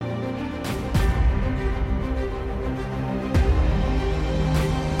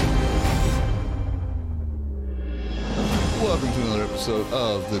episode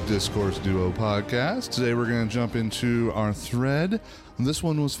of the Discourse Duo Podcast. Today we're going to jump into our thread. This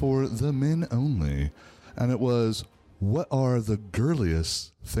one was for the men only. And it was, what are the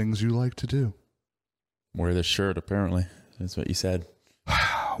girliest things you like to do? Wear the shirt, apparently. That's what you said.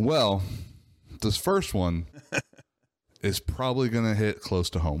 Well, this first one is probably going to hit close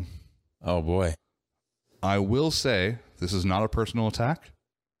to home. Oh, boy. I will say, this is not a personal attack.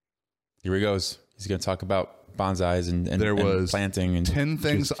 Here he goes. He's going to talk about bonsais and there was planting. And 10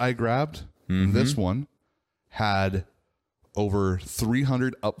 things juice. I grabbed. Mm-hmm. This one had over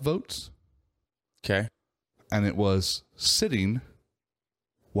 300 upvotes. Okay. And it was sitting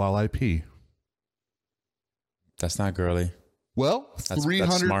while I pee. That's not girly. Well, That's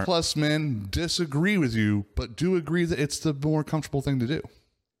 300 smart. plus men disagree with you, but do agree that it's the more comfortable thing to do.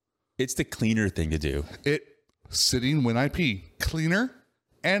 It's the cleaner thing to do. It sitting when I pee, cleaner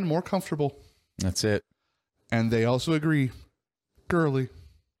and more comfortable. That's it. And they also agree, girly.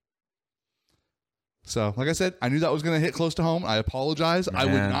 So, like I said, I knew that was going to hit close to home. I apologize. Man. I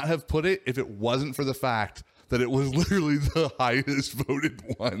would not have put it if it wasn't for the fact that it was literally the highest voted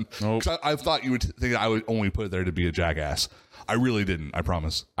one. Nope. 'Cause I thought you would think I would only put it there to be a jackass. I really didn't. I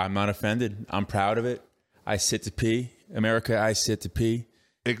promise. I'm not offended. I'm proud of it. I sit to pee. America, I sit to pee.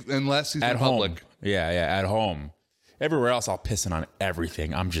 Unless he's At in home. public. Yeah, at home. Everywhere else, I'll piss on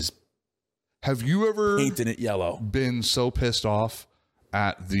everything. I'm just Have you ever painting it yellow. been so pissed off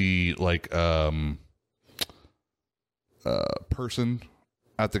at the person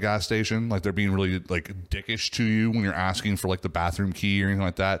at the gas station, like they're being really like dickish to you when you're asking for like the bathroom key or anything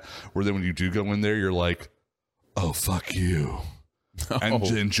like that, where then when you do go in there, you're like, oh, fuck you. And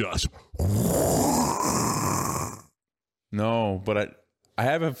then just No, but I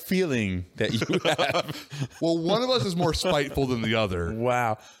have a feeling that you have. well, one of us is more spiteful than the other.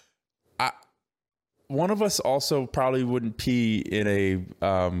 Wow. One of us also probably wouldn't pee in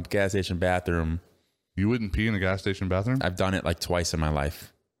a gas station bathroom. You wouldn't pee in a gas station bathroom? I've done it like twice in my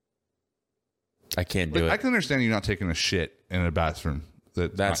life. I can't do I it. can understand you not taking a shit in a bathroom.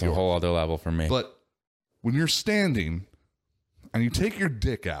 That's a whole other level for me. But when you're standing and you take your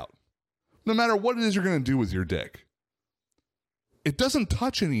dick out, no matter what it is you're going to do with your dick, it doesn't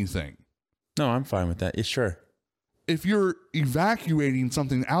touch anything. No, I'm fine with that. Yeah, sure. If you're evacuating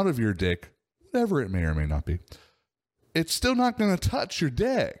something out of your dick, whatever it may or may not be, it's still not going to touch your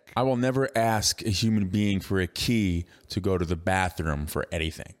dick. I will never ask a human being for a key to go to the bathroom for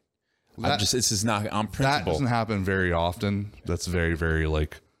anything. This is not on principle. That doesn't happen very often. That's a very, very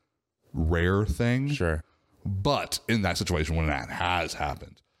like rare thing. Sure. But in that situation, when that has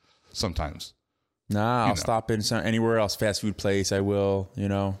happened, sometimes. Nah, I'll stop in anywhere else, fast food place. I will,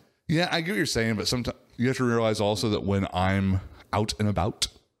 Yeah, I get what you're saying, but sometimes you have to realize also that when I'm out and about,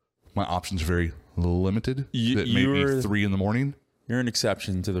 my options are very limited. It may be 3 a.m. You're an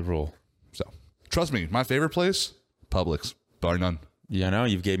exception to the rule. So, trust me, my favorite place, Publix, bar none.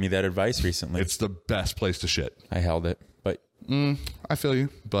 You've gave me that advice recently. It's the best place to shit. I held it, but I feel you,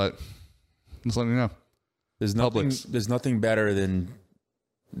 but just letting you know. There's nothing better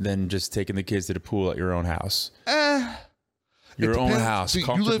than just taking the kids to the pool at your own house. Your own house, See,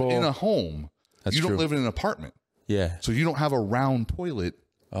 comfortable. you live in a home. That's you don't true. live in an apartment. Yeah. So you don't have a round toilet.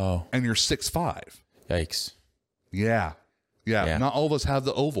 Oh. And you're 6'5". Yikes. Yeah. Not all of us have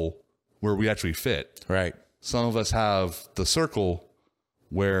the oval where we actually fit. Right. Some of us have the circle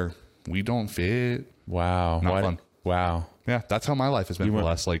where we don't fit. Wow. Not fun. Wow. Yeah, that's how my life has been for the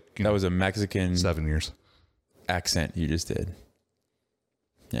last that was a Mexican 7 years. Accent you just did.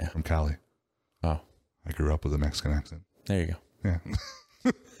 Yeah. From Cali. Oh. I grew up with a Mexican accent. There you go.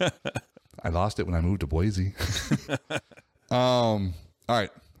 Yeah. I lost it when I moved to Boise. All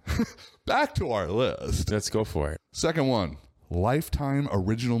right. Back to our list. Let's go for it. Second one, Lifetime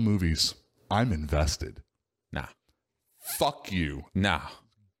original movies. I'm invested. Nah. Fuck you. Nah.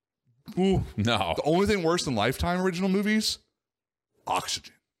 Ooh. No. The only thing worse than Lifetime original movies,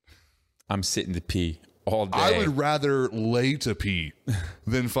 Oxygen. I'm sitting to pee all day. I would rather lay to pee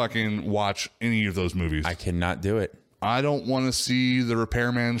than fucking watch any of those movies. I cannot do it. I don't want to see the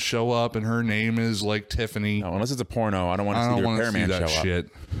repairman show up and her name is like Tiffany. No, unless it's a porno, I don't want to see the repairman show shit.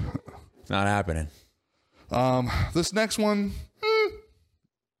 up. It's not happening. This next one,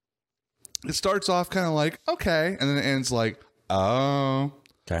 it starts off kind of like, okay, and then it ends like, oh.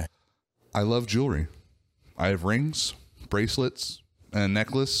 Okay. I love jewelry. I have rings, bracelets, and a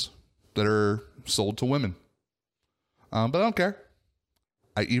necklace that are sold to women. But I don't care.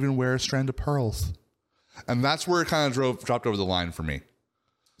 I even wear a strand of pearls. And that's where it kind of dropped over the line for me.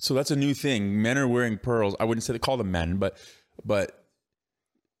 So that's a new thing. Men are wearing pearls. I wouldn't say they call them men, but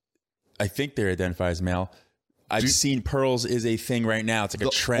I think they identify as male. I've seen pearls is a thing right now. It's like a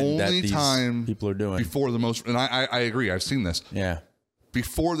trend that these people are doing. Before the most, and I agree. I've seen this. Yeah.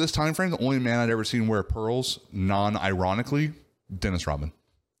 Before this time frame, the only man I'd ever seen wear pearls, non-ironically, Dennis Rodman.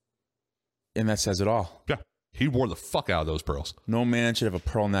 And that says it all. Yeah. He wore the fuck out of those pearls. No man should have a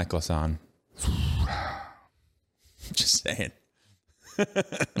pearl necklace on. Just saying.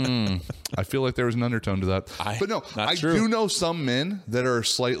 I feel like there was an undertone to that. But no, I do know some men that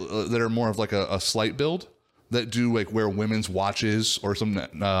are more of like a slight build that do like wear women's watches or some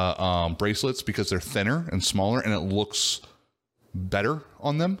bracelets because they're thinner and smaller and it looks better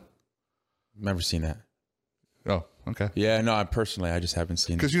on them. Never seen that. Oh, okay. Yeah, no, I just haven't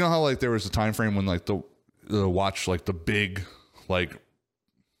seen it. Because you know how like there was a time frame when like the watch, like the big, like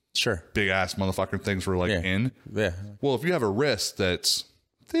sure, big ass motherfucker things were like in. Yeah. Well, if you have a wrist that's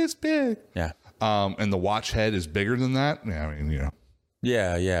this big, yeah, and the watch head is bigger than that, yeah, I mean, you know.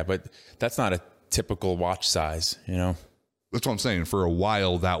 Yeah, but that's not a typical watch size, you know. That's what I'm saying. For a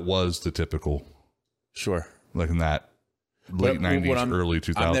while, that was the typical. Sure. Like in that late 90s, early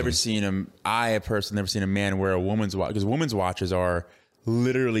 2000s. I've never seen him. I personally never seen a man wear a woman's watch because women's watches are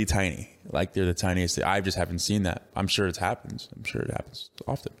literally tiny. Like they're the tiniest. I just haven't seen that. I'm sure it happens. I'm sure it happens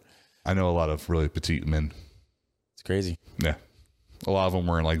often. I know a lot of really petite men. It's crazy. Yeah. A lot of them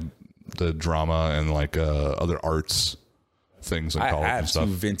were in like the drama and like other arts things in college and stuff. I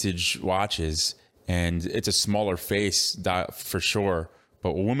have 2 vintage watches and it's a smaller face for sure. But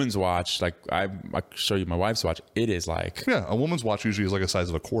a woman's watch, like I show you my wife's watch, it is like... Yeah, a woman's watch usually is like a size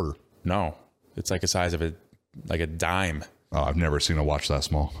of a quarter. No, it's like a size of a dime. Oh, I've never seen a watch that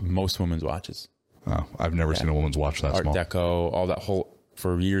small. Most women's watches. Oh, I've never seen a woman's watch that small. Art Deco, all that whole...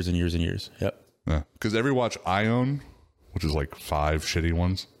 For years and years and years. Yep. Yeah, because every watch I own, which is like 5 shitty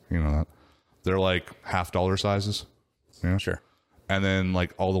ones, you know that, they're like $50 sizes. Yeah, sure. And then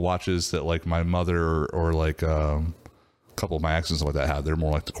like all the watches that like my mother or like a couple of my exes and stuff like that had, they're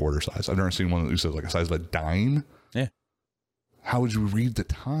more like the quarter size. I've never seen one that says like a size of a dime. Yeah. How would you read the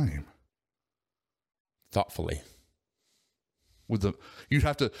time? Thoughtfully. You'd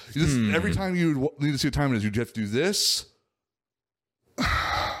have to every time you would need to see what time it is, you'd have to do this.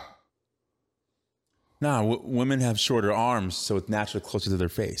 No, women have shorter arms, so it's naturally closer to their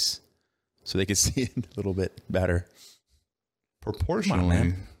face, so they can see it a little bit better.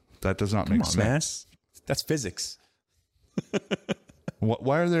 Proportionally, that does not make sense. Man. That's physics.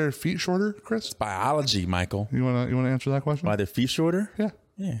 Why are their feet shorter, Chris? It's biology, Michael. You wanna answer that question? Why their feet shorter?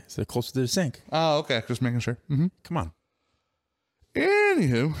 Yeah, so they're closer to the sink. Oh, okay. Just making sure. Mm-hmm. Come on.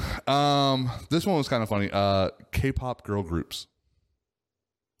 Anywho, this one was kind of funny. K-pop girl groups.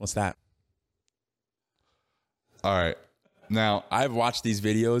 What's that? All right. Now I've watched these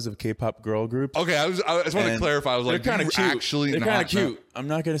videos of K-pop girl groups. Okay, I just want to clarify. I was like, they're kind of cute. They're kind of cute. No. I'm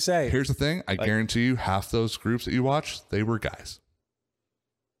not going to say. Here's the thing. I guarantee you half those groups that you watch, they were guys.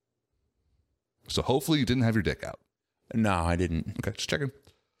 So hopefully you didn't have your dick out. No, I didn't. Okay, just checking.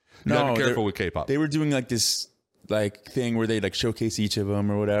 You gotta be careful with K-pop. They were doing like this like thing where they like showcase each of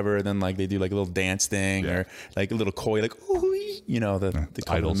them or whatever, and then like they do like a little dance thing or like a little koi, like ooh, you know, the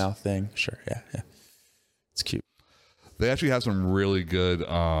little mouth thing. Sure, yeah. It's cute. They actually have some really good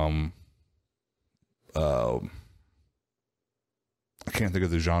I can't think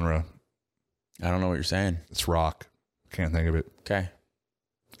of the genre. I don't know what you're saying. It's rock. Can't think of it. Okay.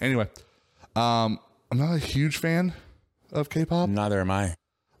 Anyway, I'm not a huge fan of K-pop. Neither am I.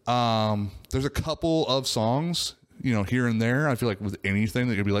 There's a couple of songs, you know, here and there. I feel like with anything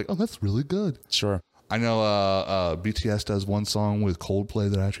that could be like, oh, that's really good. Sure. I know BTS does one song with Coldplay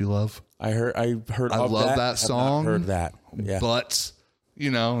that I actually love. I love that song. I've not heard that. Yeah. But,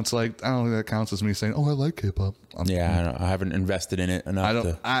 you know, it's like, I don't think that counts as me saying, oh, I like K-pop. I haven't invested in it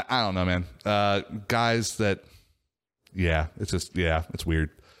enough. I don't know, man. Guys that, it's weird.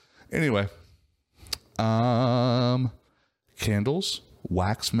 Anyway, candles,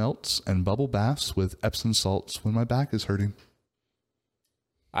 wax melts, and bubble baths with Epsom salts when my back is hurting.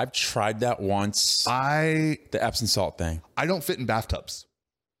 I've tried that once. The Epsom salt thing. I don't fit in bathtubs.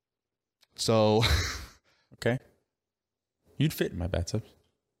 So. Okay. You'd fit in my bathtub.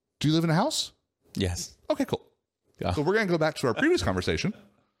 Do you live in a house? Yes. Okay, cool. Yeah. So we're going to go back to our previous conversation.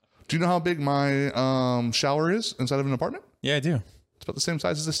 Do you know how big my shower is inside of an apartment? Yeah, I do. It's about the same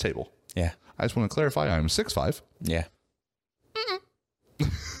size as this table. Yeah. I just want to clarify, I'm 6'5". Yeah.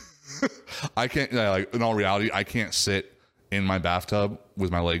 I can't, like, in all reality, I can't sit in my bathtub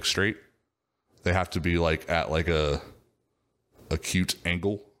with my legs straight. They have to be like at like a cute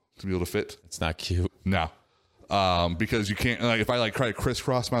angle to be able to fit. It's not cute. No. Because you can't, like, if I like try to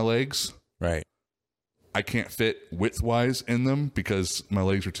crisscross my legs, right, I can't fit widthwise in them because my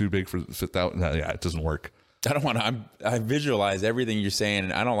legs are too big for fit that. Yeah, it doesn't work. I don't want to. I visualize everything you're saying,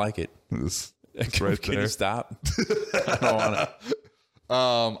 and I don't like it. It's Can right you there. stop? I don't want to.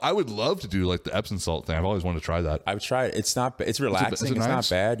 I would love to do like the Epsom salt thing. I've always wanted to try that. I would try it. It's not. It's relaxing. Is it it's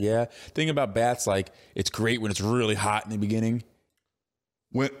nice? not bad. Yeah. Thing about baths, like it's great when it's really hot in the beginning,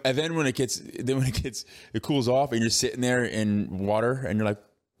 and then when it cools off, and you're sitting there in water, and you're like,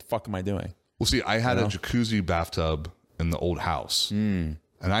 "The fuck am I doing?" Well, see, I had a jacuzzi bathtub in the old house, and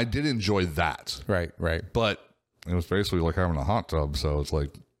I did enjoy that. Right. But it was basically like having a hot tub. So it's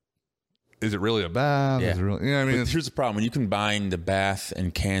like, is it really a bath? Yeah. Is it really, I mean, But here's the problem: when you combine the bath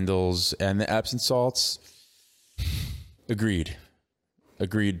and candles and the Epsom salts. Agreed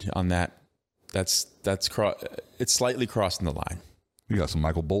on that. It's slightly crossing the line. you got some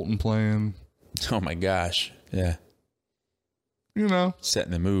Michael Bolton playing. Oh my gosh! Yeah,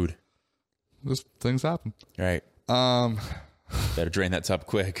 setting the mood. Just things happen. Right. Better drain that tub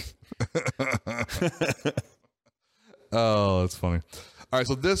quick. Oh, that's funny. All right,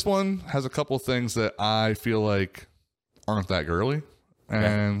 so this one has a couple of things that I feel like aren't that girly,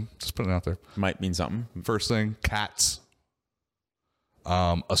 and just putting it out there. Might mean something. First thing, cats.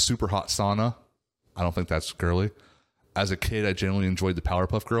 A super hot sauna. I don't think that's girly. As a kid, I generally enjoyed the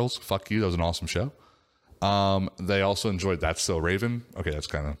Powerpuff Girls. Fuck you, that was an awesome show. They also enjoyed That's So Raven. Okay, that's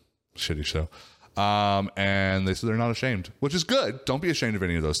kind of a shitty show. And they said they're not ashamed, which is good. Don't be ashamed of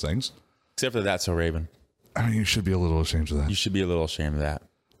any of those things. Except for That's So Raven. I mean, you should be a little ashamed of that. You should be a little ashamed of that.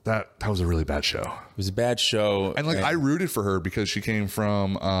 That was a really bad show. It was a bad show. And I rooted for her because she came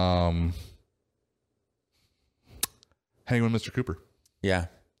from Hanging with Mr. Cooper. Yeah.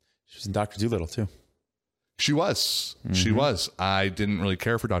 She was in Dr. Dolittle, too. She was. Mm-hmm. She was. I didn't really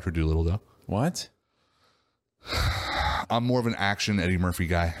care for Dr. Dolittle, though. What? I'm more of an action Eddie Murphy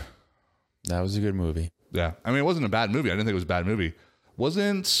guy. That was a good movie. Yeah. I mean, it wasn't a bad movie. I didn't think it was a bad movie.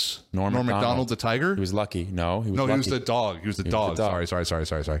 Wasn't Norm Macdonald the tiger? He was lucky. No, he was he was the dog. He was the dog. Sorry.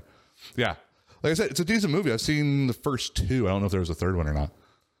 Yeah. Like I said, it's a decent movie. I've seen the first two. I don't know if there was a third one or not.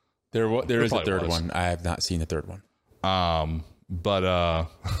 There is a third one. I have not seen the third one. But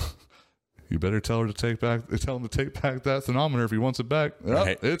you better tell him to take back that thermometer if he wants it back.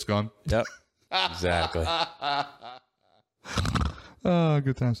 Right. Oh, it's gone. Yep. Exactly. Oh,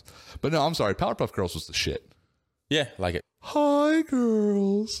 good times. But no, I'm sorry. Powerpuff Girls was the shit. Yeah, like it. Hi,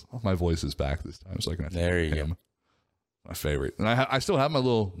 girls. Oh, my voice is back this time, so I can have there you go. My favorite. And I still have my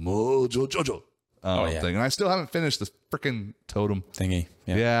little Mojo Jojo thing. And I still haven't finished the freaking totem thingy.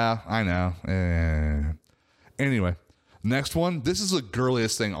 Yeah, I know. Anyway, next one. This is the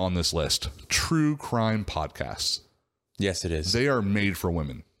girliest thing on this list. True crime podcasts. Yes, it is. They are made for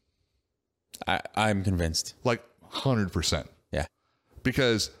women. I'm convinced. Like 100%. Yeah.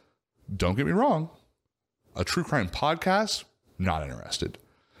 Because, don't get me wrong, a true crime podcast, not interested.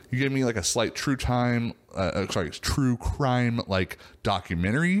 You give me like a slight true crime like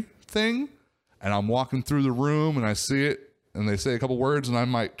documentary thing, and I'm walking through the room and I see it and they say a couple words and I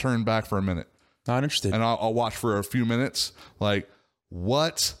might turn back for a minute. Not interested. And I'll watch for a few minutes. Like,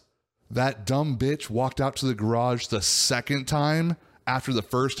 what? That dumb bitch walked out to the garage the second time after the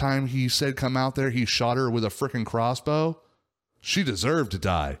first time he said come out there, he shot her with a freaking crossbow. She deserved to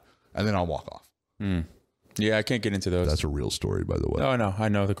die. And then I'll walk off. Yeah, I can't get into those. That's a real story, by the way. Oh, no. I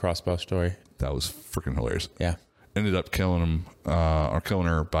know the crossbow story. That was freaking hilarious. Yeah. Ended up killing him, or killing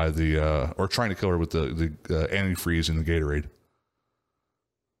her by or trying to kill her with the antifreeze in the Gatorade.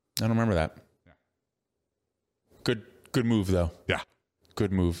 I don't remember that. Yeah. Good move, though. Yeah.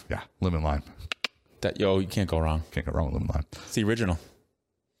 Good move. Yeah. Lemon lime. You can't go wrong. Can't go wrong with lemon lime. It's the original.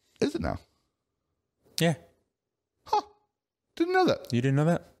 Is it now? Yeah. Huh. Didn't know that. You didn't know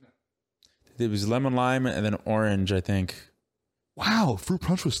that? It was lemon lime and then orange, I think. Wow. Fruit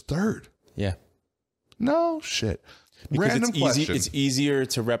punch was third. Yeah. No shit. Because Random question. It's easier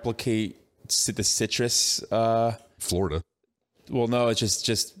to replicate the citrus. Florida. Well, no, it's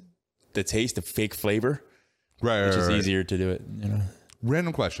just the taste of fake flavor. Right. It's just easier to do it.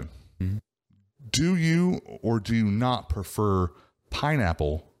 Random question. Mm-hmm. Do you or do you not prefer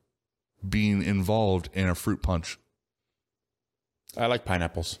pineapple being involved in a fruit punch? I like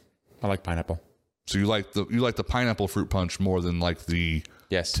pineapples. I like pineapple. So you like the pineapple fruit punch more than like the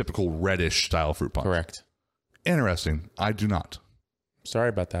typical reddish style fruit punch? Correct. Interesting. I do not. Sorry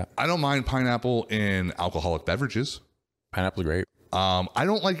about that. I don't mind pineapple in alcoholic beverages. Pineapple great. I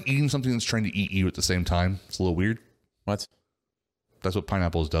don't like eating something that's trying to eat you at the same time. It's a little weird. What? That's what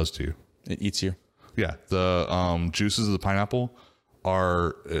pineapple does to you. It eats you. Yeah. The juices of the pineapple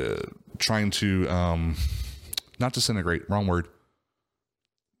are trying to not disintegrate. Wrong word.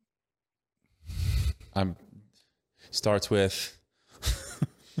 Starts with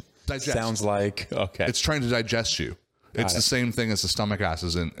digest. Sounds like, okay. It's trying to digest you. It's the same thing as the stomach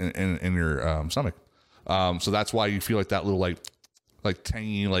acids in your stomach. So that's why you feel like that little like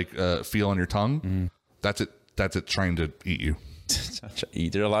tangy feel on your tongue. That's it trying to eat you.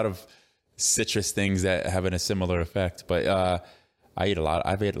 There are a lot of citrus things that have a similar effect, but I've ate a lot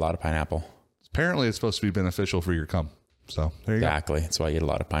of pineapple. Apparently it's supposed to be beneficial for your cum. So there you go. Exactly. That's why I eat a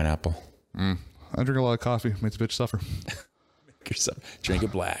lot of pineapple. I drink a lot of coffee. Makes a bitch suffer. Drink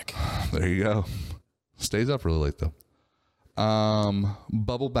it black. There you go. Stays up really late though.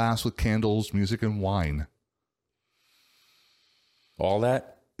 Bubble baths with candles, music, and wine. All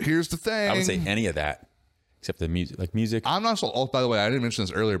that? Here's the thing. I would say any of that. Except the music, like music. I'm not so, by the way, I didn't mention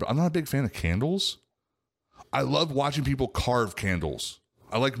this earlier, but I'm not a big fan of candles. I love watching people carve candles.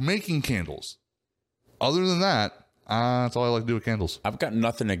 I like making candles. Other than that, that's all I like to do with candles. I've got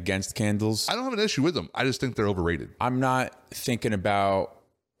nothing against candles. I don't have an issue with them. I just think they're overrated. I'm not thinking about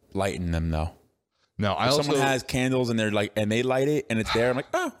lighting them though. No, if someone has candles and they're like, and they light it and it's there, I'm like,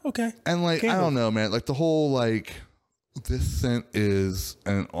 oh, okay. And like, candle. I don't know, man. Like the whole like, this scent is,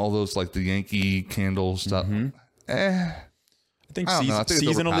 and all those like the Yankee candle stuff. I think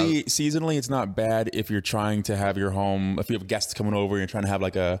seasonally it's not bad if you're trying to have your home, if you have guests coming over and you're trying to have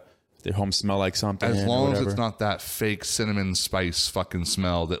like their home smell like something. As long as it's not that fake cinnamon spice fucking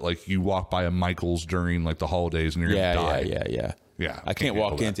smell that like you walk by a Michael's during like the holidays and you're gonna die. Yeah. I can't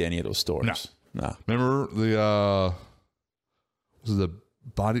walk into any of those stores. No. Remember the was it the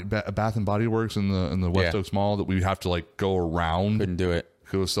Bath and Body Works in the West Oaks Mall that we have to like go around? Couldn't do it.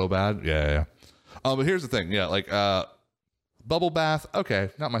 It was so bad. Yeah. But here's the thing. Yeah, like bubble bath. Okay,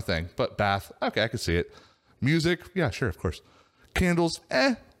 not my thing. But bath. Okay, I can see it. Music. Yeah, sure, of course. Candles.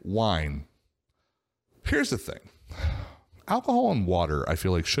 Wine. Here's the thing. Alcohol and water, I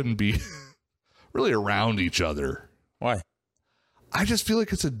feel like, shouldn't be really around each other. Why? I just feel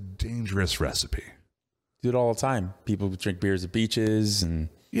like it's a dangerous recipe. Do it all the time. People drink beers at beaches and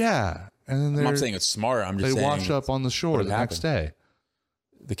and then I'm not saying it's smart. I'm just saying they wash up on the shore the next day.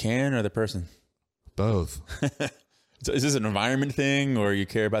 The can or the person? Both. So is this an environment thing, or you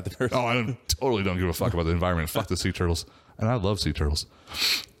care about the person? Oh, I totally don't give a fuck about the environment. Fuck the sea turtles, and I love sea turtles.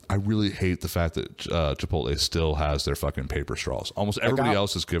 I really hate the fact that Chipotle still has their fucking paper straws. Almost everybody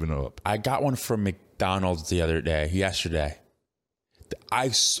else has given it up. I got one from McDonald's yesterday.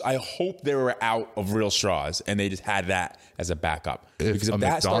 I hope they were out of real straws and they just had that as a backup. If a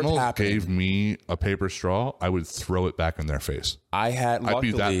McDonald's gave me a paper straw, I would throw it back in their face. I'd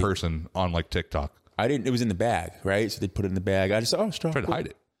be that person on like TikTok. It was in the bag, right? So they put it in the bag. I just said, straw. Tried to hide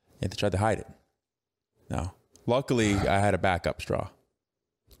it. Yeah, they tried to hide it. No. Luckily, I had a backup straw.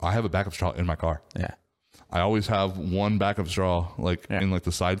 I have a backup straw in my car. Yeah. I always have one backup straw in like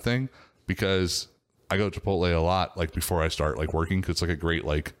the side thing because I go to Chipotle a lot like before I start like working because it's like a great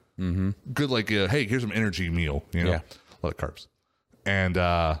like good like hey, here's some energy meal, you know, a lot of carbs. And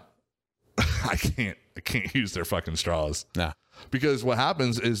I can't use their fucking straws. Nah. Because what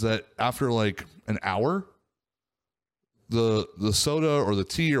happens is that after like an hour, the soda or the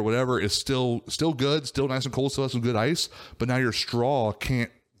tea or whatever is still good, still nice and cold, still has some good ice, but now your straw can't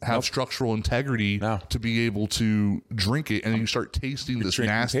have structural integrity to be able to drink it, and you start tasting this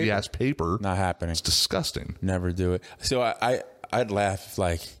nasty ass paper. Not happening. It's disgusting. Never do it. So I'd laugh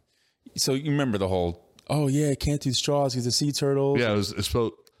like, so you remember the whole, oh yeah, can't do straws because the sea turtles. Yeah, it's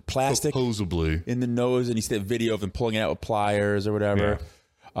plastic supposedly in the nose, and you see that video of them pulling it out with pliers or whatever.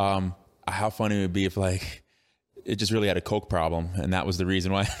 Yeah. How funny it would be if like it just really had a Coke problem, and that was the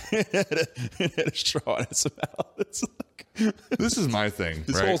reason why it had a straw in its mouth. It's like, this is my thing.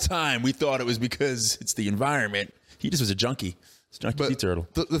 This whole time we thought it was because it's the environment. He just was a junkie. It's a junkie sea turtle.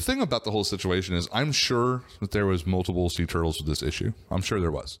 The thing about the whole situation is I'm sure that there was multiple sea turtles with this issue. I'm sure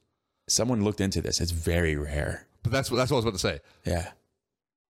there was. Someone looked into this. It's very rare. But that's what I was about to say. Yeah.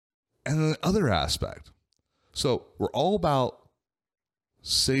 And then the other aspect. So we're all about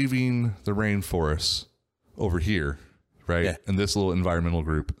saving the rainforests over here, right? Yeah. In this little environmental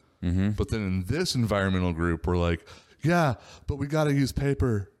group. Mm-hmm. But then in this environmental group, we're like, yeah, but we got to use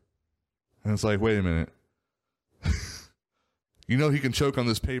paper. And it's like, wait a minute. You know, he can choke on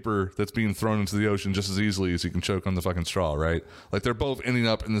this paper that's being thrown into the ocean just as easily as he can choke on the fucking straw, right? Like they're both ending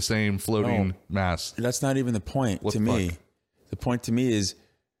up in the same floating mass. That's not even the point to me. The point to me is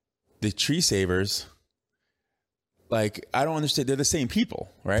the tree savers, like, I don't understand. They're the same people,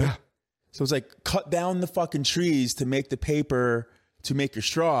 right? Yeah. So it's like, cut down the fucking trees to make the paper, to make your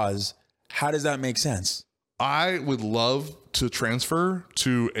straws. How does that make sense? I would love to transfer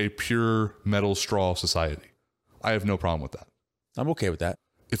to a pure metal straw society. I have no problem with that. I'm okay with that.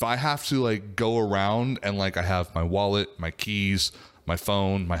 If I have to like go around and like I have my wallet, my keys, my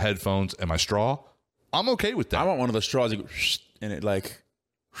phone, my headphones, and my straw, I'm okay with that. I want one of those straws you go, and it like.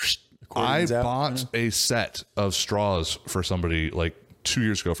 I bought a set of straws for somebody like 2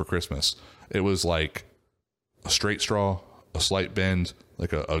 years ago for Christmas. It was like a straight straw, a slight bend,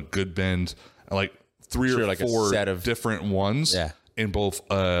 like a good bend, and like three or four set of different ones in both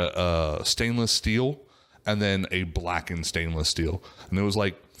stainless steel and then a blackened stainless steel. And it was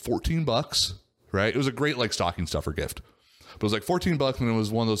like $14, right? It was a great like stocking stuffer gift. But it was like $14, and it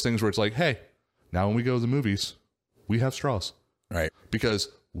was one of those things where it's like, hey, now when we go to the movies, we have straws. Right. Because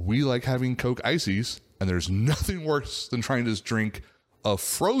we like having Coke Ices, and there's nothing worse than trying to drink a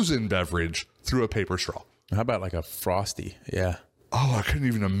frozen beverage through a paper straw. How about like a Frosty? Yeah. Oh, I couldn't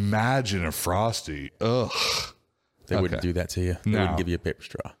even imagine a Frosty. Ugh. They wouldn't do that to you. They wouldn't give you a paper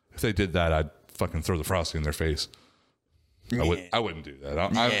straw. If they did that, I'd fucking throw the Frosty in their face. I wouldn't do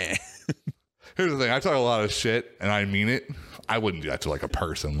that. Here's the thing. I talk a lot of shit, and I mean it. I wouldn't do that to like a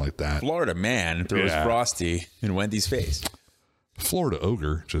person like that. Florida man throws Frosty in Wendy's face. Florida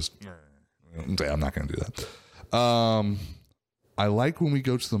ogre, just I'm not going to do that. I like when we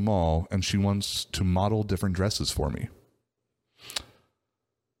go to the mall and she wants to model different dresses for me.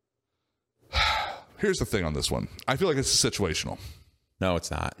 Here's the thing on this one. I feel like it's situational. No, it's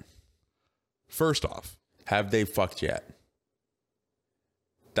not. First off, have they fucked yet?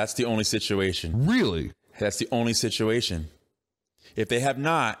 That's the only situation. Really? That's the only situation. If they have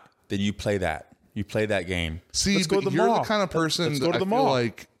not, then you play that. You play that game. See, let's go to the you're mall. The kind of person that I feel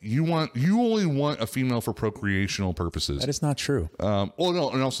like you only want a female for procreational purposes. That is not true. No,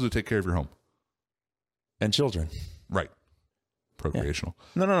 and also to take care of your home and children. Right. Procreational.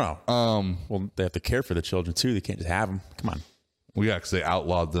 Yeah. No. Well, they have to care for the children too. They can't just have them. Come on. Well, yeah, because they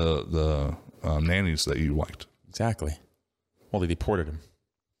outlawed the nannies that you liked. Exactly. Well, they deported them.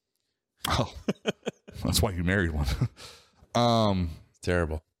 Oh, that's why you married one. It's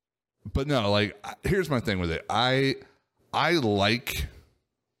terrible. But no, like, here's my thing with it. I like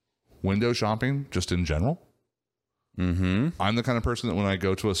window shopping just in general. Mm-hmm. I'm the kind of person that when I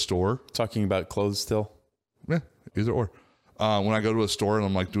go to a store, talking about clothes still. Yeah, either or. When I go to a store and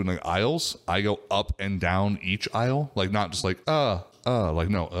I'm like doing like aisles, I go up and down each aisle, like not just like like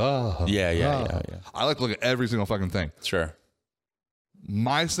no, yeah. I like to look at every single fucking thing. Sure.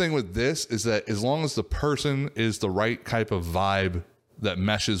 My thing with this is that as long as the person is the right type of vibe that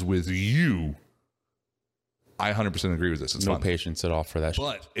meshes with you, I 100% agree with this. It's no fun. Patience at all for that.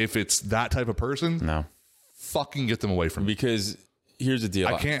 But if it's that type of person, no, fucking get them away from me. Because here's the deal.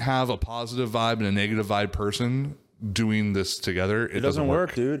 I can't have a positive vibe and a negative vibe person doing this together. It doesn't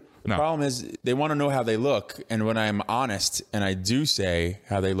work, dude. The No. problem is they want to know how they look. And when I'm honest and I do say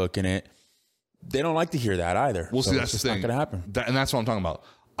how they look in it, they don't like to hear that either. Well, see, that's the thing. It's not going to happen. And that's what I'm talking about.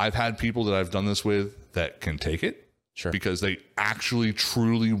 I've had people that I've done this with that can take it. Sure. Because they actually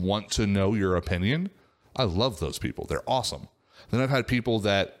truly want to know your opinion. I love those people. They're awesome. Then I've had people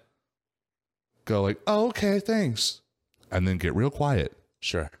that go like, oh, okay, thanks. And then get real quiet.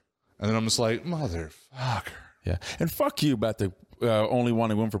 Sure. And then I'm just like, motherfucker. Yeah. And fuck you about the only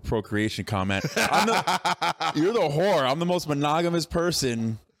wanting one for procreation comment. You're the whore. I'm the most monogamous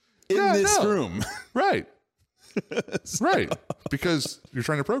person in this room. Right. Right. Because you're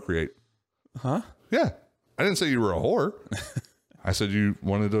trying to procreate. Huh? Yeah. I didn't say you were a whore. I said you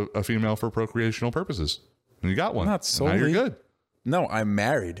wanted a female for procreational purposes. And you got one. Not solely. Now you're good. No, I'm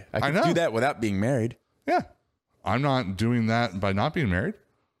married. I can do that without being married. Yeah. I'm not doing that by not being married.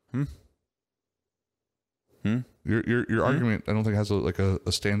 Your argument, I don't think has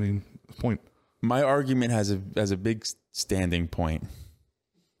a standing point. My argument has a big standing point.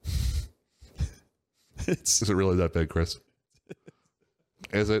 Is it really that big, Chris?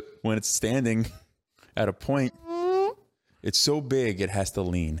 Is it? When it's standing at a point, it's so big it has to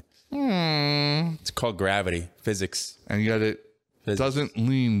lean. It's called gravity, physics. And yet it doesn't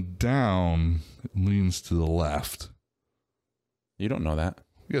lean down. It leans to the left. You don't know that.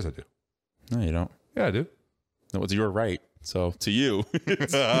 Yes, I do. No, you don't. Yeah, I do. No, it's your right. So to you.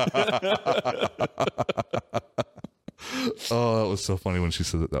 Oh, that was so funny when she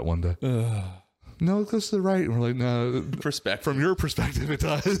said that one day. No, it goes to the right. And we're like, no. Perspective. From your perspective, it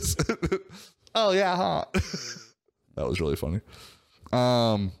does. Oh, yeah, huh? That was really funny.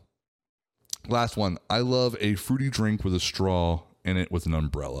 Last one. I love a fruity drink with a straw in it with an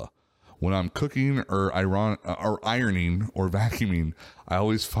umbrella. When I'm cooking or ironing or vacuuming, I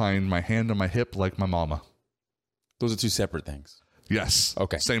always find my hand on my hip like my mama. Those are two separate things. Yes.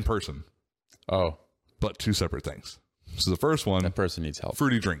 Okay. Same person. Oh. But two separate things. So the first one. That person needs help.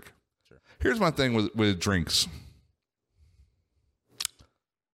 Fruity drink. Sure. Here's my thing with drinks.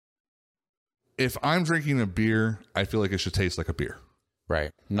 If I'm drinking a beer, I feel like it should taste like a beer.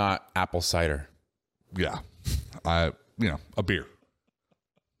 Right. Not apple cider. Yeah. A beer.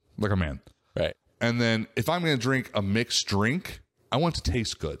 Like a man. Right. And then if I'm going to drink a mixed drink, I want it to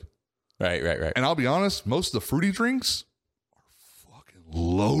taste good. Right. And I'll be honest, most of the fruity drinks are fucking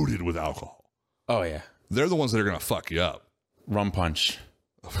loaded with alcohol. Oh, yeah. They're the ones that are going to fuck you up. Rum punch.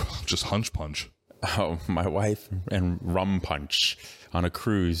 Just hunch punch. Oh, my wife and rum punch on a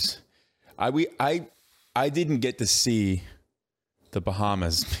cruise. I didn't get to see the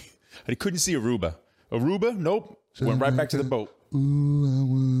Bahamas. I couldn't see Aruba. Aruba? Nope. Went right back to the boat. Ooh, I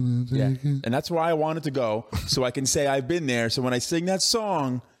wanna take it. And that's why I wanted to go, so I can say I've been there. So when I sing that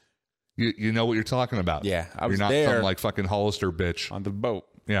song, you know what you're talking about. Yeah, I was You're not there some like fucking Hollister bitch on the boat.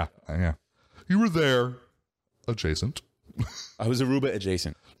 Yeah. You were there, adjacent. I was Aruba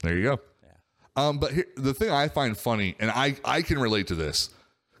adjacent. There you go. Yeah. But here, the thing I find funny, and I can relate to this,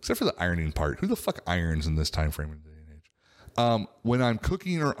 except for the ironing part. Who the fuck irons in this time frame in the day and age? When I'm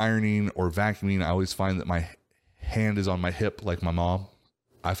cooking or ironing or vacuuming, I always find that my hand is on my hip like my mom.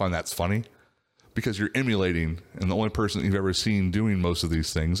 I find that's funny because you're emulating, and the only person that you've ever seen doing most of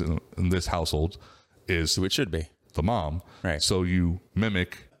these things in this household is Who it should be. the mom. Right. So you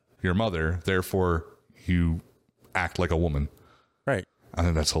mimic your mother, therefore you act like a woman. Right. I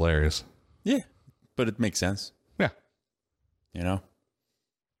think that's hilarious. Yeah. But it makes sense. Yeah. You know?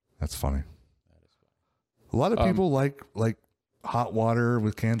 That's funny. A lot of people like hot water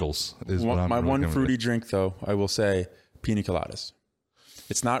with candles. Is what I'm my really one gonna fruity do. drink, though, I will say, pina coladas.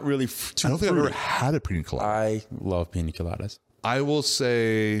 It's not really too I don't think I've fruity. ever had a pina colada. I love pina coladas. I will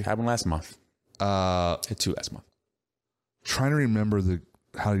say, Had one last month. Had 2 last month. trying to remember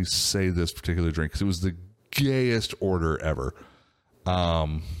how you say this particular drink because it was the gayest order ever.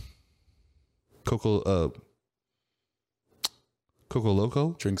 Coco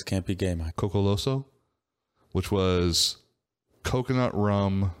Loco, Drinks can't be gay, Mike. Coco Loso, which was coconut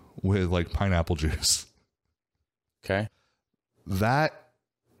rum with like pineapple juice. Okay. That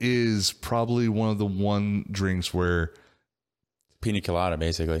is probably one of the drinks where Pina colada,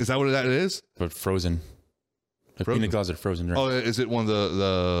 basically. is that what that is? But frozen. The Frozen. pina colada are frozen drink. Oh, is it one of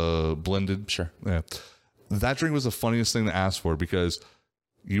the blended? Sure. Yeah. That drink was the funniest thing to ask for because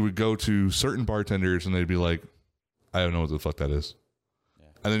you would go to certain bartenders and they'd be like, I don't know what the fuck that is. Yeah.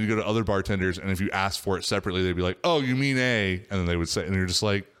 And then you go to other bartenders and if you ask for it separately, they'd be like, oh, you mean A? And then they would say, and you're just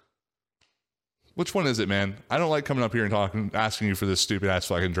like, which one is it, man? I don't like coming up here and asking you for this stupid ass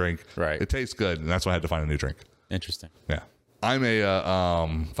fucking drink. Right. It tastes good. And that's why I had to find a new drink. Interesting. Yeah. I'm a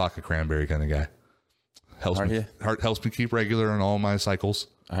vodka cranberry kind of guy. Helps me keep regular on all my cycles.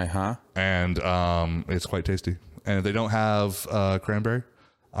 Uh-huh. And it's quite tasty. And if they don't have cranberry,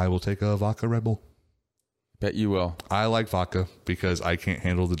 I will take a vodka Red Bull. Bet you will. I like vodka because I can't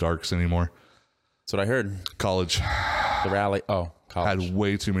handle the darks anymore. That's what I heard. College. The rally. Oh, college. Had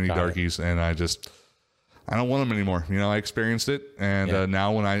way too many darkies, and I don't want them anymore. You know, I experienced it, and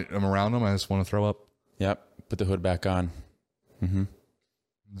now when I am around them, I just want to throw up. Yep. Put the hood back on. Mm-hmm.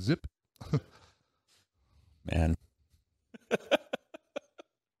 Zip. Man.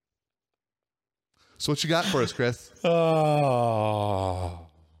 So what you got for us, Chris? Oh,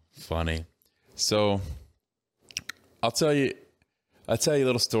 funny. So I'll tell you a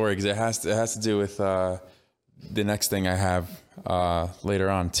little story because it has to do with the next thing I have later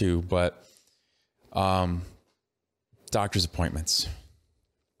on too. But doctor's appointments.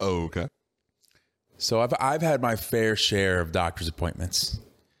 Oh, okay. So I've had my fair share of doctor's appointments.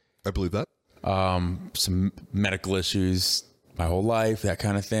 I believe that. Some medical issues my whole life, that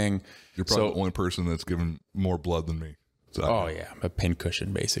kind of thing. You're probably the only person that's given more blood than me. So. Oh yeah, I'm a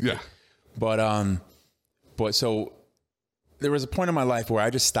pincushion basically. Yeah. But so there was a point in my life where I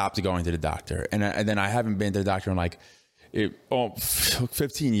just stopped going to the doctor, and then I haven't been to the doctor in like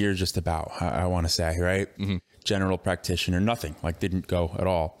 15 years, just about. I want to say, right? Mm-hmm. General practitioner, nothing, like didn't go at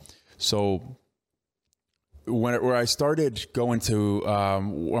all. So where I started going to,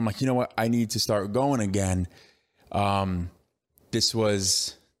 I'm like, you know what, I need to start going again. This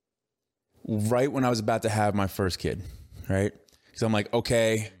was right when I was about to have my first kid, right? So I'm like,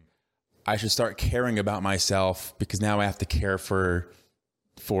 okay, I should start caring about myself because now I have to care for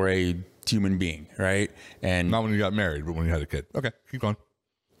a human being, right? And not when you got married, but when you had a kid. Okay, keep going.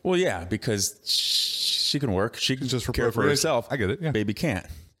 Well, yeah, because she can work. She can just care for herself. I get it. Yeah. Baby can't.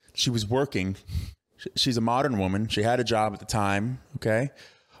 She was working. She's a modern woman. She had a job at the time. Okay.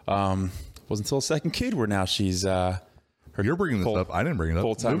 Wasn't until the second kid where now she's You're bringing this up. I didn't bring it up.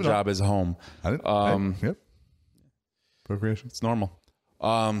 Full-time job as a home. I didn't. Yep. Procreation. It's normal.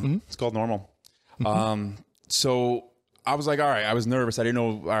 It's called normal. So I was like, all right, I was nervous. I didn't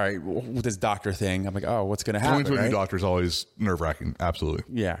know, all right, with this doctor thing. I'm like, oh, what's going to happen? Going to a new doctor is always nerve-wracking. Absolutely.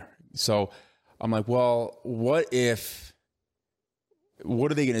 Yeah. So I'm like, well, what are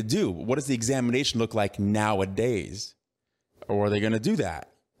they going to do? What does the examination look like nowadays? Or are they going to do that?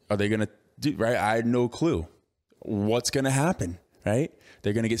 Are they going to do, right? I had no clue what's going to happen, right?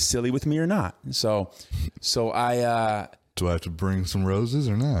 They're going to get silly with me or not. So I, do I have to bring some roses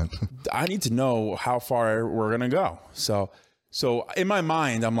or not? I need to know how far we're going to go. So in my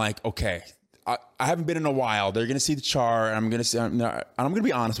mind, I'm like, okay, I haven't been in a while. They're going to see the chart. And I'm going to say, I'm going to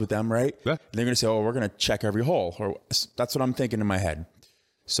be honest with them, right? Yeah. And they're going to say, oh, we're going to check every hole. Or that's what I'm thinking in my head.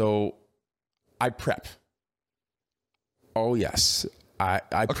 So I prep. Oh yes. I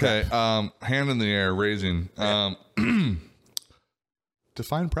prep. Okay. Hand in the air, raising.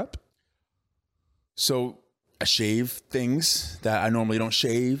 Define prep. So I shave things that I normally don't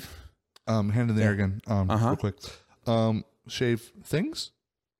shave. Hand in the air again. Real quick. Shave things?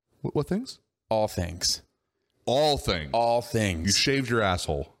 What things? All things. All things. All things. You shaved your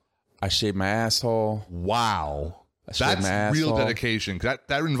asshole. I shaved my asshole. Wow. That's real dedication. That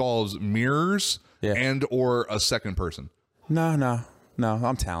involves mirrors and or a second person. No.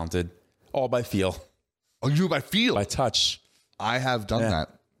 I'm talented. All by feel. Oh, you do it by feel? By touch. I have done that.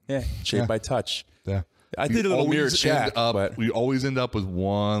 Yeah. Shaved by touch. Yeah. I did a little mirror chat, but we always end up with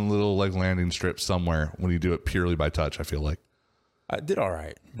one little like landing strip somewhere when you do it purely by touch. I feel like I did all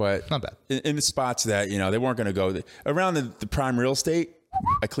right, but not bad in the spots that they weren't going to go around the prime real estate.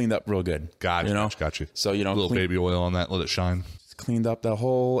 I cleaned up real good. Got you. So a little baby oil on that, let it shine. Cleaned up the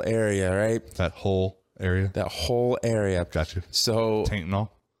whole area, right? That whole area. Got you. So taint and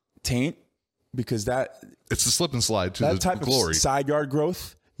all. Taint, because it's the slip and slide to that the type glory. Of side yard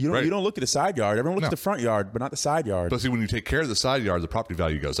growth. You don't look at the side yard. Everyone looks at the front yard, but not the side yard. But see, when you take care of the side yard, the property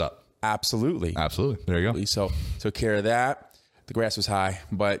value goes up. Absolutely. There you go. So took care of that. The grass was high,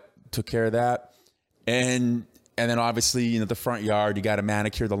 but took care of that. And then obviously, the front yard, you got to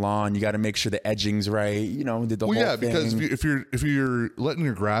manicure the lawn. You got to make sure the edging's right. Did the whole thing. Because if you're letting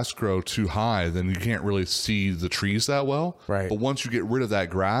your grass grow too high, then you can't really see the trees that well. Right. But once you get rid of that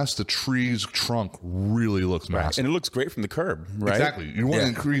grass, the tree's trunk really looks massive. And it looks great from the curb, right? Exactly. You want to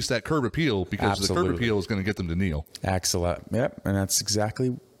increase that curb appeal because the curb appeal is going to get them to kneel. Excellent. Yep. And that's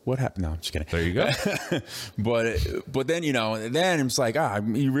exactly what happened. No, I'm just kidding. There you go. but then, then it's like,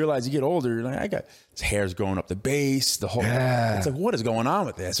 you realize you get older, you're like, I got hairs growing up the base, the whole, it's like, what is going on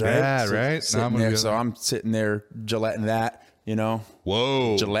with this? Right. Yeah. Right. So I'm sitting there Gilletting that,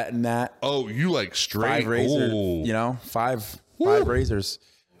 Whoa. Gilletting that. Oh, you like straight. 5 razors, five razors.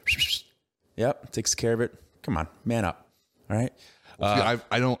 Yep. Takes care of it. Come on, man up. All right.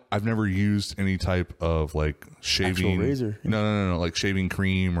 I've never used any type of like shaving razor. No, like shaving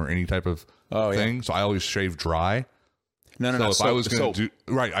cream or any type of thing. Yeah. So I always shave dry. No. So if I was going to do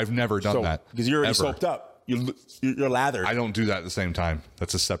right, I've never done that because you're already soaked up. You're lathered. I don't do that at the same time.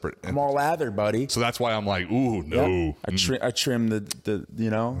 That's a separate. I'm all lathered, buddy. So that's why I'm like, ooh, no. Yep. I trim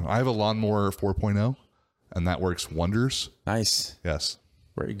the. I have a lawnmower 4.0, and that works wonders. Nice. Yes.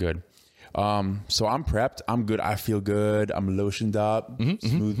 Very good. So I'm prepped. I'm good. I feel good. I'm lotioned up.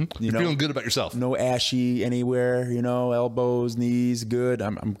 Smooth. You're feeling good about yourself. No ashy anywhere. Elbows, knees, good.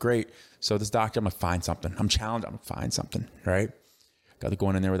 I'm great. So this doctor, I'm gonna find something. I'm challenged. I'm gonna find something. Right. Got to go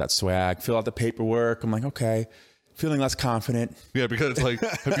in there with that swag. Fill out the paperwork. I'm like, okay. Feeling less confident. Yeah, because it's like,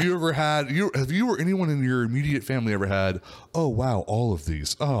 have you or anyone in your immediate family ever had? Oh wow, all of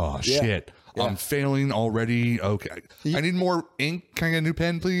these. Oh shit. Yeah. I'm failing already. Okay. I need more ink. Can I get a new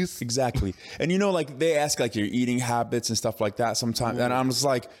pen, please? Exactly. And like they ask like your eating habits and stuff like that sometimes. And I'm just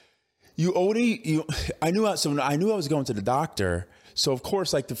like, I knew I was going to the doctor. So of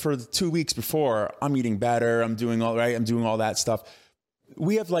course, like for the 2 weeks before, I'm eating better. I'm doing all right. I'm doing all that stuff.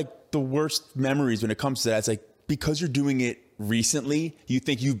 We have like the worst memories when it comes to that. It's like, because you're doing it recently, you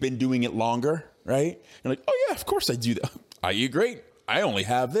think you've been doing it longer, right? You're like, oh yeah, of course I do that. I eat great. I only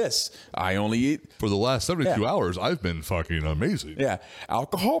have this. I only eat. For the last 72 hours, I've been fucking amazing. Yeah.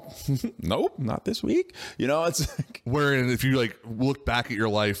 Alcohol? Nope, not this week. It's like. Wherein if you like look back at your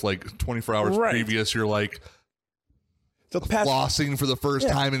life, like 24 hours previous, you're like flossing for the first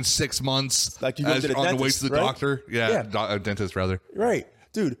time in 6 months. Like you go to the on dentist, the way to the doctor. Yeah. Dentist rather. Right.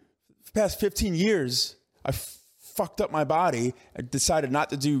 Dude, the past 15 years, I fucked up my body. I decided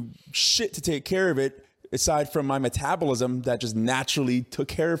not to do shit to take care of it. Aside from my metabolism that just naturally took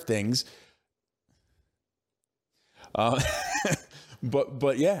care of things. But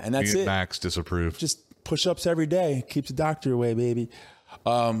yeah, and that's it. Max disapproved. Just push-ups every day. Keeps the doctor away, baby.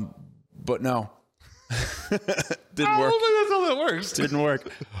 But no. Didn't work. That's how that works. Didn't work.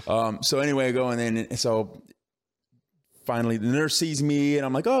 So anyway, going in. So finally the nurse sees me and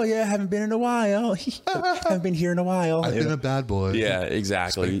I'm like, oh yeah, I haven't been in a while. Haven't been here in a while. I've been a bad boy. Yeah,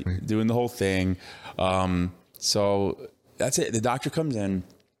 exactly. Doing the whole thing. So that's it. The doctor comes in,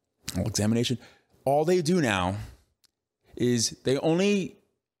 examination. All they do now is they only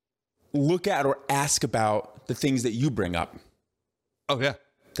look at or ask about the things that you bring up. Oh yeah.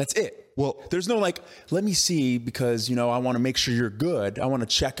 That's it. Well, there's no like, let me see because, you know, I want to make sure you're good. I want to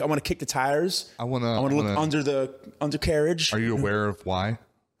check. I want to kick the tires. I want to look under the undercarriage. Are you aware of why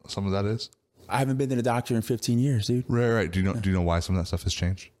some of that is? I haven't been to the doctor in 15 years, dude. Right. Do you know why some of that stuff has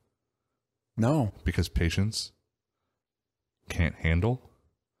changed? No. Because patients can't handle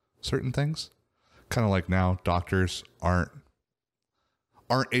certain things. Kind of like now doctors aren't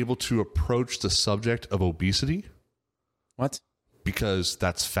able to approach the subject of obesity. What? Because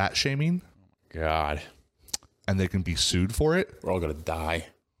that's fat shaming. God. And they can be sued for it. We're all going to die.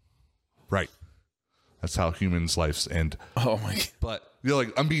 Right. That's how humans' lives end. Oh my God. But you're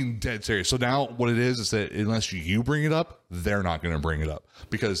like, I'm being dead serious. So now what it is that unless you bring it up, they're not going to bring it up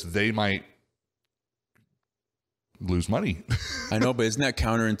because they might lose money. I know, but isn't that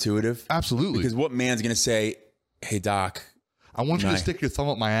counterintuitive? Absolutely. Because what man's going to say, hey, doc, I want you to stick your thumb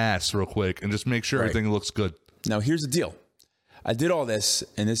up my ass real quick and just make sure everything looks good. Now, here's the deal. I did all this,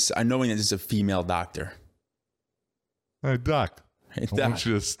 and I knowing that this is a female doctor. Hey, doc. I want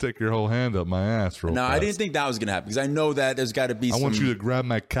you to stick your whole hand up my ass real fast. I didn't think that was going to happen because I know that there's got to be I want you to grab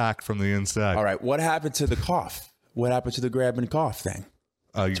my cock from the inside. All right. What happened to the cough? What happened to the grab and cough thing?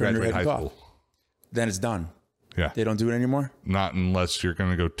 You graduate high school. Then it's done. Yeah. They don't do it anymore? Not unless you're going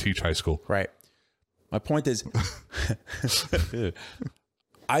to go teach high school. Right. My point is,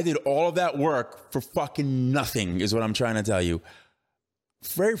 I did all of that work for fucking nothing is what I'm trying to tell you.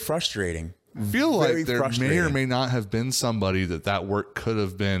 Very frustrating. I feel like there may or may not have been somebody that work could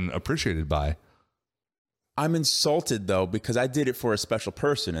have been appreciated by. I'm insulted though, because I did it for a special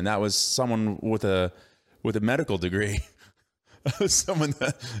person, and that was someone with a medical degree. That was someone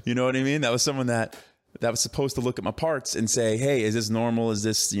that, you know what I mean? That was someone that was supposed to look at my parts and say, hey, is this normal? Is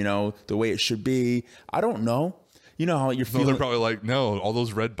this, you know, the way it should be? I don't know. You know how you're feeling. They're probably like, no, all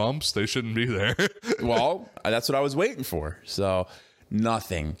those red bumps, they shouldn't be there. Well, that's what I was waiting for. So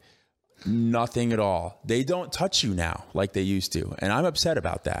nothing at all. They don't touch you now like they used to. And I'm upset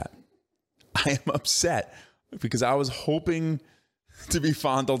about that. I am upset because I was hoping to be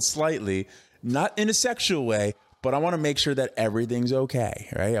fondled slightly, not in a sexual way, but I want to make sure that everything's okay,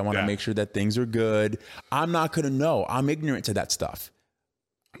 right? I want to make sure that things are good. I'm not going to know. I'm ignorant to that stuff.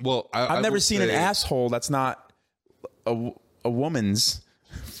 Well, I've never seen an asshole that's not a woman's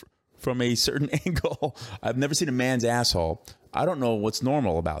from a certain angle. I've never seen a man's asshole. I don't know what's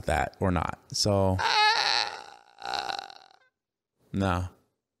normal about that or not. So, no,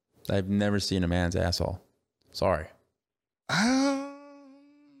 I've never seen a man's asshole. Sorry.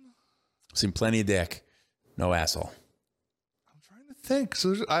 Seen plenty of dick, no asshole. I'm trying to think.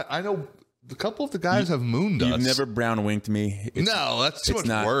 So I know a couple of the guys have mooned us. You've never brown winked me. No, that's too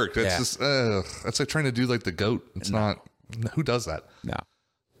much work. That's just that's like trying to do like the goat. It's not. Who does that? No.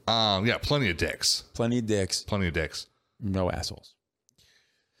 Yeah, plenty of dicks. Plenty of dicks. Plenty of dicks. No assholes.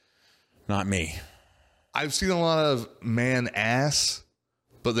 Not me. I've seen a lot of man ass,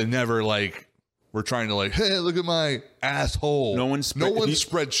 but they never like were trying to like, hey, look at my asshole. No one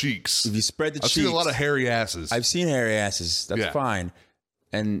spread cheeks. If you spread the cheeks. I've seen a lot of hairy asses. I've seen hairy asses. That's fine.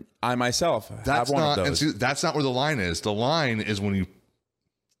 And I myself have one of those. And see, that's not where the line is. The line is when you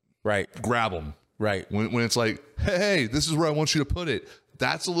grab them. Right. When it's like, hey, this is where I want you to put it.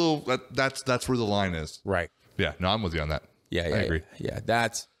 That's a little, that's where the line is. Right. Yeah. No, I'm with you on that. Yeah. I agree. Yeah.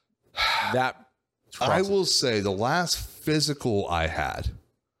 That. I will say the last physical I had,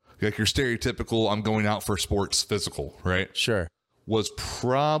 like your stereotypical, I'm going out for sports physical, right? Sure. Was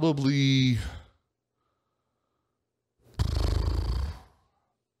probably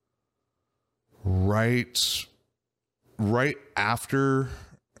right after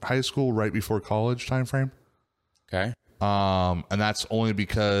high school, right before college time frame. Okay. And that's only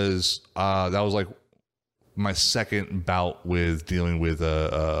because that was like my second bout with dealing with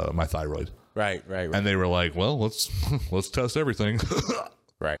my thyroid. Right. And they were like, well, let's test everything.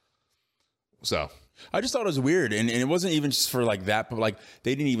 Right. So I just thought it was weird. And it wasn't even just for like that, but like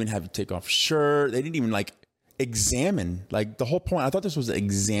they didn't even have to take off shirt. They didn't even like examine. Like the whole point, I thought this was to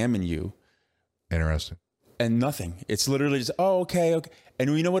examine you. Interesting. And nothing. It's literally just, okay.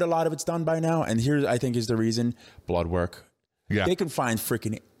 And we know what a lot of it's done by now. And here, I think, is the reason. Blood work. Yeah. They can find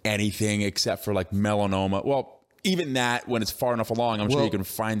freaking anything except for like melanoma. Well, even that, when it's far enough along, I'm sure you can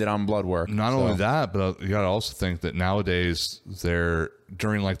find it on blood work. Not only that, but you got to also think that nowadays they're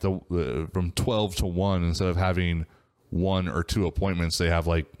during like the from 12 to 1, instead of having 1 or 2 appointments, they have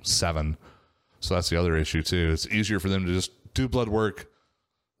like 7. So that's the other issue too. It's easier for them to just do blood work,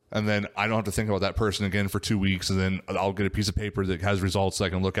 and then I don't have to think about that person again for 2 weeks, and then I'll get a piece of paper that has results that I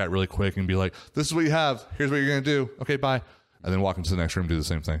can look at really quick and be like, this is what you have. Here's what you're going to do. Okay, bye. And then walk into the next room and do the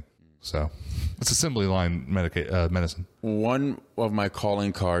same thing. So it's assembly line medicine. One of my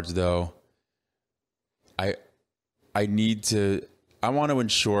calling cards, though, I want to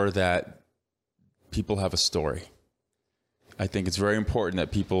ensure that people have a story. I think it's very important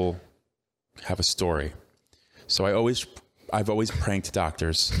that people have a story. So I've always pranked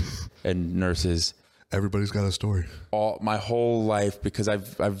doctors and nurses. Everybody's got a story. My whole life, because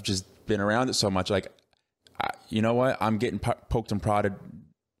I've just been around it so much. Like, you know what? I'm getting poked and prodded.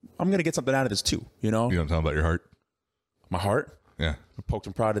 I'm going to get something out of this too, you know? You don't tell them about your heart? My heart? Yeah. I'm poked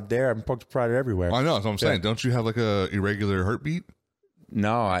and prodded there. I'm poked and prodded everywhere. Well, I know. That's what I'm saying. Don't you have like a irregular heartbeat?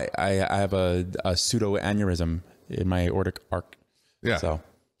 No, I have a pseudo aneurysm in my aortic arc. Yeah. So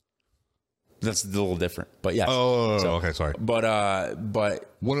that's a little different, but yes. Okay, sorry. But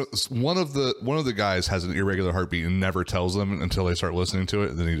one of the guys has an irregular heartbeat and never tells them until they start listening to it.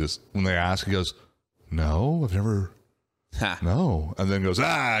 And then when they ask, he goes, "No, I've never." No, and then goes,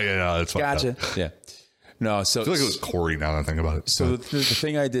 it's gotcha. Yeah. No, so I feel like it was Corey now that I think about it. So the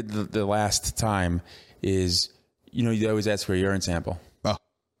thing I did the last time is, you always ask for a urine sample. Oh.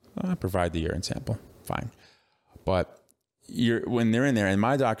 I provide the urine sample. Fine. But when they're in there, in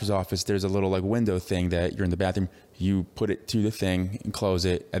my doctor's office, there's a little like window thing that you're in the bathroom. You put it through the thing and close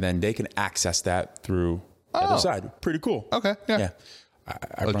it, and then they can access that through the other side. Pretty cool. Okay. Yeah.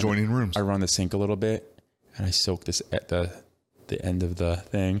 Adjoining rooms. I run the sink a little bit, and I soak this at the end of the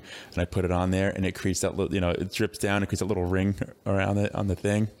thing, and I put it on there, and it creates that little, it drips down, it creates a little ring around it on the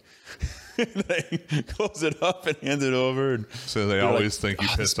thing. They close it up and hand it over. And so they always think you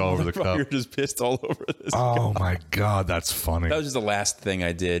pissed all over the cup. You're just pissed all over this. Oh my God, that's funny. That was just the last thing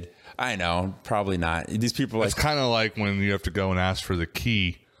I did. I know, probably not. These people it's kind of like when you have to go and ask for the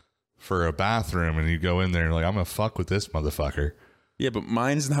key for a bathroom, and you go in there and you're like, I'm gonna fuck with this motherfucker. Yeah, but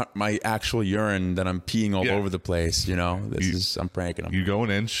mine's not my actual urine that I'm peeing all over the place. I'm pranking them. You go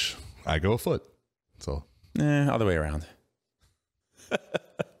an inch, I go a foot. So other way around.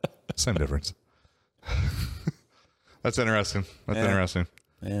 Same difference. That's interesting. Interesting.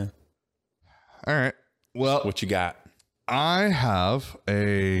 Yeah. All right. Well, what you got? I have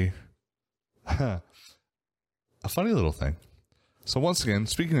a funny little thing. So once again,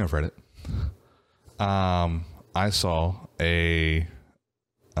 speaking of Reddit, I saw a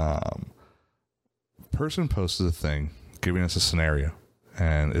person posted a thing giving us a scenario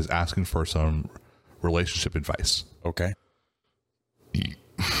and is asking for some relationship advice. Okay.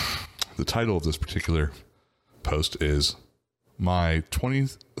 The title of this particular post is, "My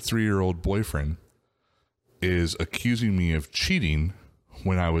 23-year-old boyfriend is accusing me of cheating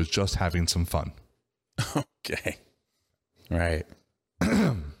when I was just having some fun." Okay. Right.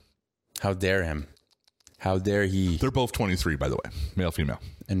 How dare him? How dare he? They're both 23, by the way. Male, female.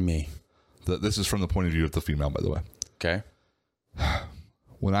 And me. This is from the point of view of the female, by the way. Okay.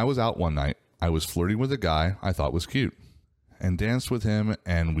 When I was out one night, I was flirting with a guy I thought was cute and danced with him,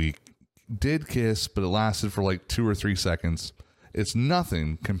 and we did kiss, but it lasted for like 2 or 3 seconds. It's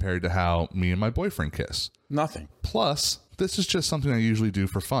nothing compared to how me and my boyfriend kiss. Nothing. Plus, this is just something I usually do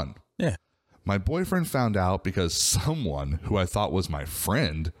for fun. Yeah. My boyfriend found out because someone who I thought was my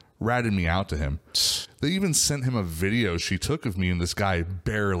friend ratted me out to him. They even sent him a video she took of me and this guy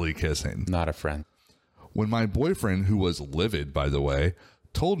barely kissing. Not a friend. When my boyfriend, who was livid, by the way,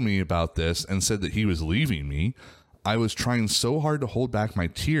 told me about this and said that he was leaving me, I was trying so hard to hold back my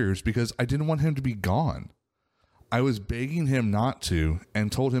tears because I didn't want him to be gone. I was begging him not to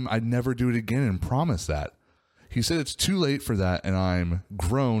and told him I'd never do it again and promised that. He said it's too late for that and I'm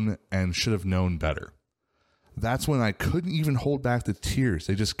grown and should have known better. That's when I couldn't even hold back the tears.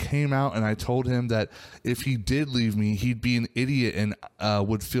 They just came out, and I told him that if he did leave me, he'd be an idiot and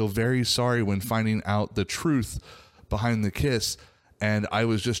would feel very sorry when finding out the truth behind the kiss. And I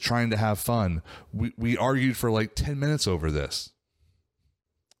was just trying to have fun. We argued for like 10 minutes over this.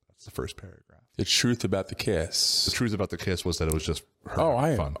 That's the first paragraph. The truth about the kiss. The truth about the kiss was that it was just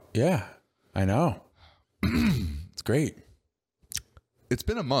fun. Yeah, I know. It's great. It's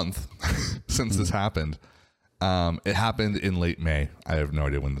been a month since this happened. It happened in late May. I have no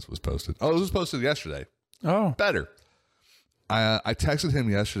idea when this was posted. Oh, it was posted yesterday. Oh, better. I texted him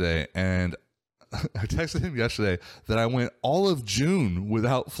yesterday, and I texted him yesterday that I went all of June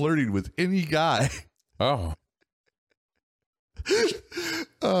without flirting with any guy. Oh.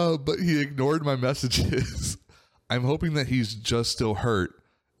 But he ignored my messages. I'm hoping that he's just still hurt,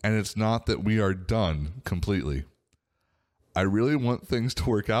 and it's not that we are done completely. I really want things to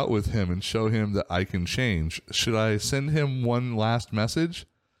work out with him and show him that I can change. Should I send him one last message?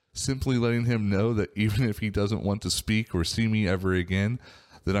 Simply letting him know that even if he doesn't want to speak or see me ever again,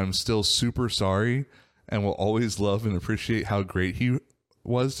 that I'm still super sorry and will always love and appreciate how great he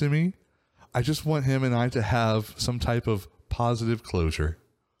was to me. I just want him and I to have some type of positive closure.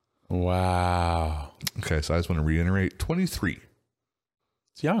 Wow. Okay, so I just want to reiterate, 23.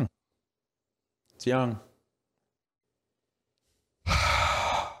 It's young. It's young.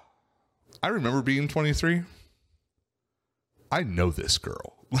 I remember being 23. I know this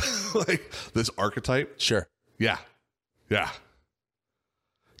girl. Like, this archetype. Sure. Yeah. Yeah.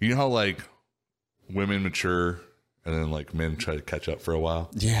 You know how, like, women mature and then, like, men try to catch up for a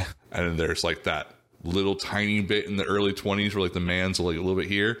while? Yeah. And then there's, like, that little tiny bit in the early 20s where, like, the man's, like, a little bit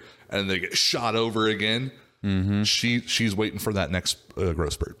here and they get shot over again. Mm-hmm. She's waiting for that next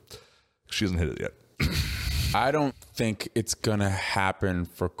growth spurt. She hasn't hit it yet. I don't think it's going to happen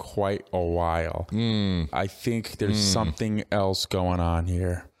for quite a while. I think there's something else going on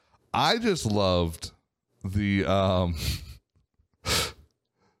here. I just loved the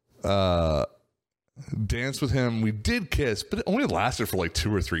dance with him. We did kiss, but it only lasted for like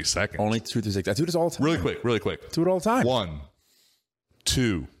 2 or 3 seconds. Only 2 to 6. I do this all the time. Really quick. Do it all the time. 1,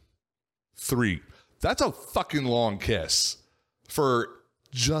 2, 3. That's a fucking long kiss for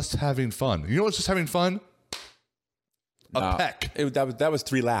just having fun. You know what's just having fun? A peck. That was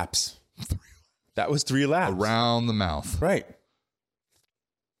 3 laps. That was 3 laps. Around the mouth. Right.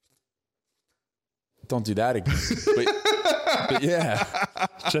 Don't do that again. but yeah,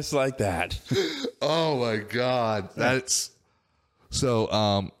 just like that. Oh my God. That's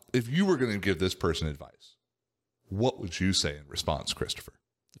so, if you were going to give this person advice, what would you say in response, Christopher?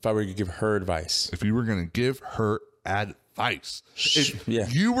 If I were to give her advice. If you were going to give her advice. If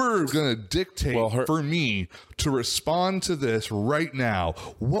you were going to dictate for me to respond to this right now,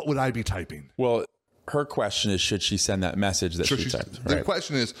 what would I be typing? Well, her question is, should she send that message that she typed? Right? The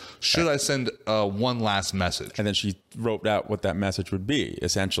question is, should I send one last message? And then she wrote out what that message would be,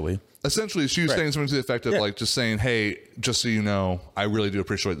 essentially. Essentially, she was saying something to the effect of like just saying, hey, just so you know, I really do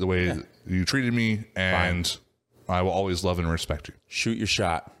appreciate the way you treated me, and I will always love and respect you. Shoot your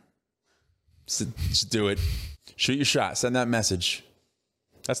shot. Just do it. Shoot your shot. Send that message.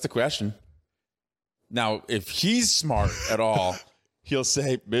 That's the question. Now, if he's smart at all, he'll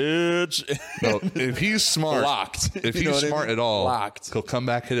say, bitch. No, if he's smart, locked. If he's smart at all, locked. He'll come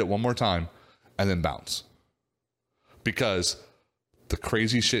back, hit it one more time, and then bounce. Because the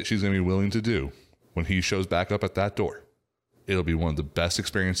crazy shit she's going to be willing to do when he shows back up at that door, it'll be one of the best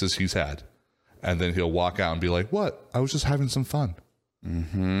experiences he's had. And then he'll walk out and be like, what? I was just having some fun.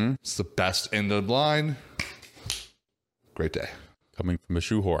 Mm-hmm. It's the best end of the line. Great day. Coming from a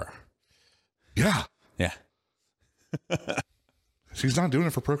shoe whore. Yeah. Yeah. She's not doing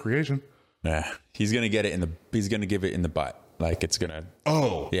it for procreation. Yeah. He's going to get it he's going to give it in the butt. Like it's going to.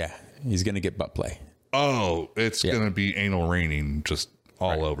 Oh. Yeah. He's going to get butt play. Oh, it's going to be anal raining just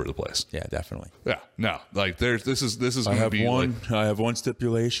all over the place. Yeah, definitely. Yeah. No, like this is going to be I have one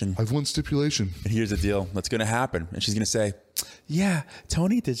stipulation. I have one stipulation. And here's the deal. What's going to happen? And she's going to say, yeah,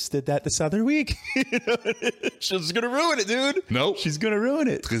 Tony just did that this other week. She's going to ruin it, dude. Nope. She's going to ruin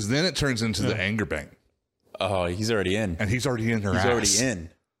it. Because then it turns into the anger bang. Oh, he's already in. And he's already in her ass. He's already in.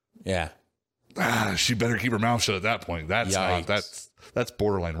 Yeah. She better keep her mouth shut at that point. That's that's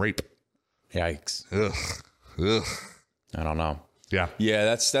borderline rape. Yikes. Ugh. I don't know. Yeah. Yeah,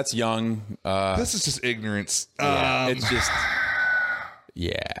 that's young. This is just ignorance. Yeah, it's just,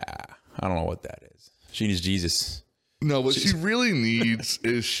 I don't know what that is. She needs Jesus. No, what she really needs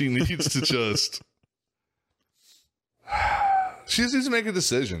is she needs to just, she just needs to make a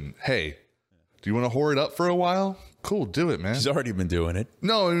decision. Hey, do you want to whore it up for a while? Cool, do it, man. She's already been doing it.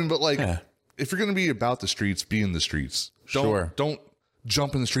 No, I mean, but like, if you're going to be about the streets, be in the streets. Don't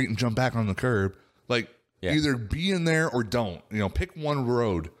jump in the street and jump back on the curb. Like, either be in there or don't. You know, pick one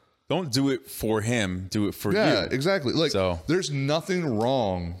road. Don't do it for him. Do it for you. Yeah, exactly. Like, there's nothing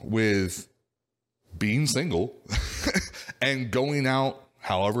wrong with being single and going out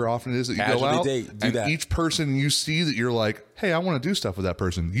however often it is that you go out. And each person you see that you're like, hey, I want to do stuff with that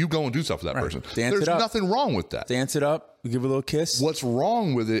person. You go and do stuff with that person. There's nothing wrong with that. Dance it up. Give a little kiss. What's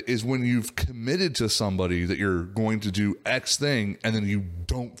wrong with it is when you've committed to somebody that you're going to do X thing and then you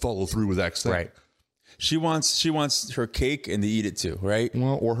don't follow through with X thing. Right. She wants her cake and to eat it too, right?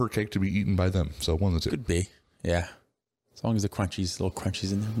 Well, or her cake to be eaten by them. So one of the two. Could be. Yeah. As long as the little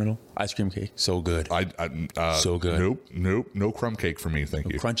crunchies in the middle. Ice cream cake. So good. So good. Nope. No crumb cake for me.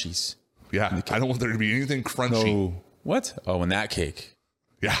 Thank you. Crunchies. Yeah. I don't want there to be anything crunchy. No. What? Oh, and that cake.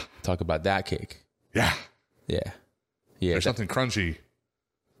 Yeah. Talk about that cake. Yeah. Yeah. Yeah. There's something crunchy.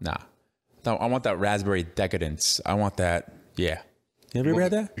 Nah. No, I want that raspberry decadence. I want that. Yeah. You ever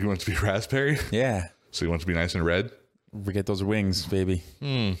had that? You want it to be raspberry? Yeah. So you want it to be nice and red? We get those wings, baby.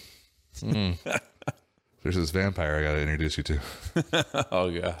 There's this vampire I got to introduce you to.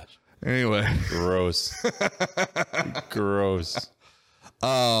 Oh, gosh. Anyway. Gross. Gross.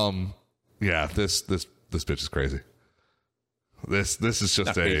 Yeah, this bitch is crazy. This is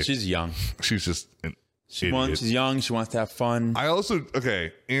just she's young. She's just an she's idiot. young. She wants to have fun. I also,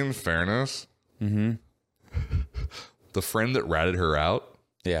 okay, in fairness, the friend that ratted her out,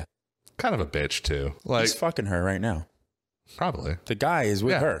 Yeah. kind of a bitch too. Like, He's fucking her right now. probably. The guy is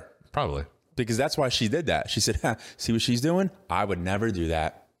with her. Probably. Because that's why she did that. She said, see what she's doing? I would never do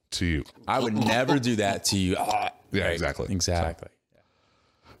that. To you. I would never do that to you. Yeah, Right. exactly. Exactly.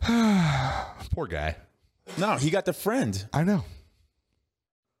 Poor guy. No, he got the friend. I know.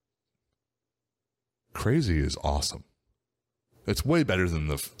 Crazy is awesome. It's way better than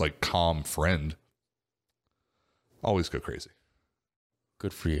the calm friend. Always go crazy.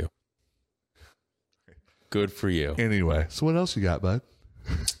 Good for you. Good for you. Anyway, so what else you got, bud?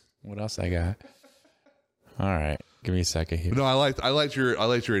 What else I got? All right. Give me a second here. No, I liked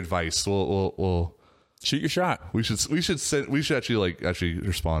your advice. We'll Shoot your shot. we should actually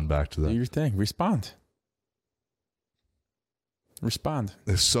respond back to Do that. your thing. Respond.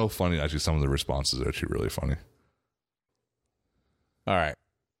 It's so funny. Actually, some of the responses are actually really funny. All right.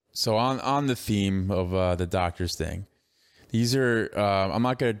 So on the theme of the doctors thing, these are I'm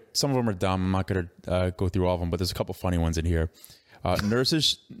not gonna. Some of them are dumb. I'm not gonna go through all of them, but there's a couple funny ones in here.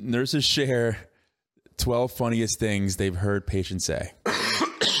 Nurses share 12 funniest things they've heard patients say.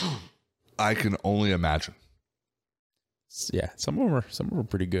 I can only imagine. Yeah, some of them are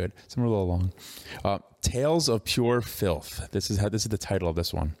pretty good. Some are a little long. Tales of Pure Filth. This is the title of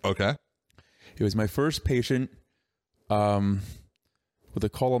this one. Okay. It was my first patient with a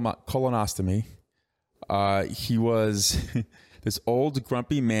colonostomy. He was this old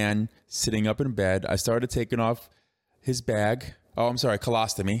grumpy man sitting up in bed. I started taking off his bag. Oh, I'm sorry,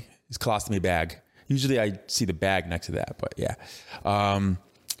 colostomy. His colostomy bag. Usually I see the bag next to that, but yeah.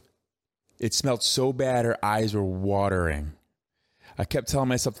 It smelled so bad, her eyes were watering. I kept telling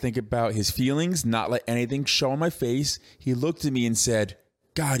myself to think about his feelings, not let anything show on my face. He looked at me and said,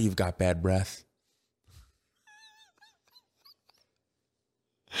 God, you've got bad breath.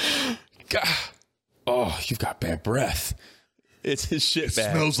 God. Oh, you've got bad breath. It's his shit bag.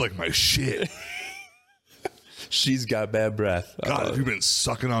 It smells like my shit. She's got bad breath. God, have you been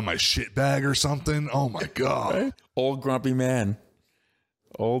sucking on my shit bag or something? Oh my God. Right? Old grumpy man.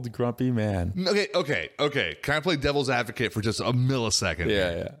 Okay. Can I play devil's advocate for just a millisecond?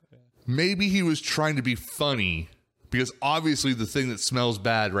 Yeah. Maybe he was trying to be funny because obviously the thing that smells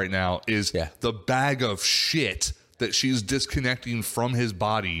bad right now is the bag of shit that she's disconnecting from his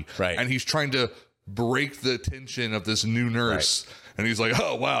body. Right. And he's trying to break the tension of this new nurse. Right. And he's like,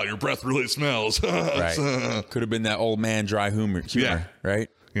 oh, wow, your breath really smells. Right. Could have been that old man dry humor. Yeah. Right.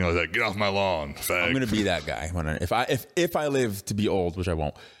 You know, that get off my lawn, fag. I'm gonna be that guy if I live to be old, which I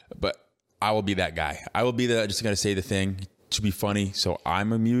won't, but I will be that guy. I will be just gonna say the thing to be funny, so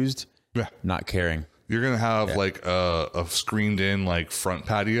I'm amused, not caring. You're gonna have a screened in front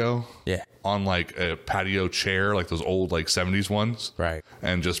patio, on a patio chair, like those old 70s ones, right?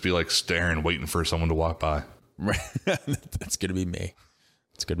 And just be staring, waiting for someone to walk by. Right. That's gonna be me.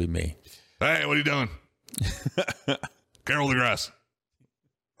 It's gonna be me. Hey, what are you doing? Carol the grass.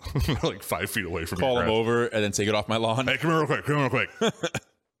 5 feet away from Call him over and then say, get off my lawn. Hey, come here real quick.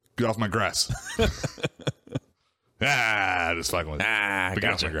 Get off my grass. Just fucking with it.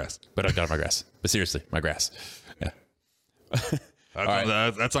 Get off my grass. But I got off my grass. But seriously, my grass. Yeah.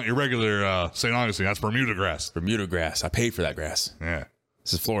 That's not your regular St. Augustine. That's Bermuda grass. Bermuda grass. I paid for that grass. Yeah.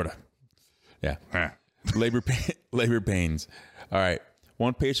 This is Florida. Yeah. Labor pains. All right.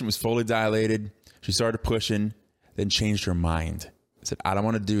 One patient was fully dilated. She started pushing, then changed her mind. I said, I don't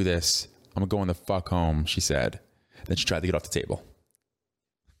want to do this. I'm going the fuck home, she said. Then she tried to get off the table.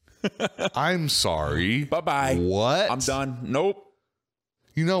 I'm sorry. Bye-bye. What? I'm done. Nope.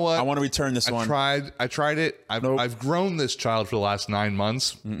 You know what? I want to return this one. I tried it. I've grown this child for the last 9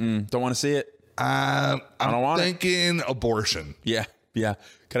 months. Don't want to see it. I don't want thinking abortion. Yeah.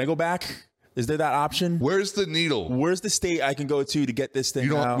 Can I go back? Is there that option? Where's the needle? Where's the state I can go to get this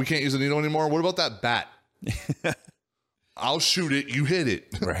thing out? We can't use the needle anymore? What about that bat? I'll shoot it. You hit it.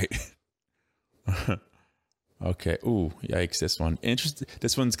 Right. Okay. Ooh, yikes. This one.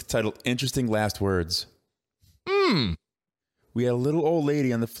 This one's titled Interesting Last Words. We had a little old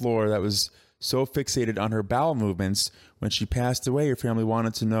lady on the floor that was so fixated on her bowel movements. When she passed away, her family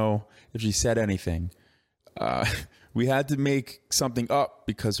wanted to know if she said anything. We had to make something up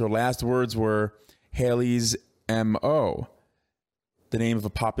because her last words were Haley's M.O., the name of a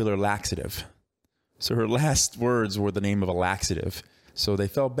popular laxative. So her last words were the name of a laxative. So they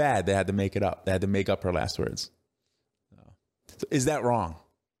felt bad. They had to make it up. They had to make up her last words. So is that wrong?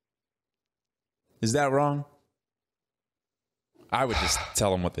 Is that wrong? I would just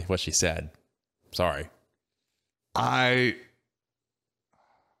tell them what she said. Sorry.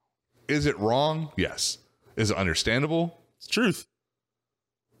 Is it wrong? Yes. Is it understandable? It's truth.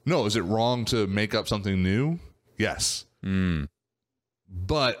 No. Is it wrong to make up something new? Yes.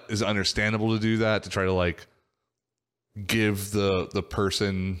 But is it understandable to do that, to try to like give the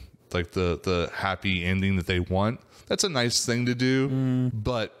person like the happy ending that they want? That's a nice thing to do,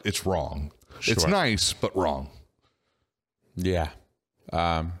 but it's wrong. Sure. It's nice, but wrong. Yeah.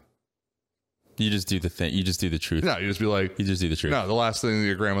 You just do the thing. You just do the truth. No, you just be like, you just do the truth. No, the last thing that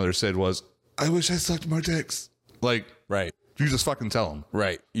your grandmother said was, I wish I sucked more dicks. Like, right. You just fucking tell them.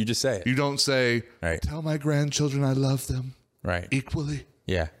 Right. You just say it. You don't say, right. Tell my grandchildren I love them. Right. Equally.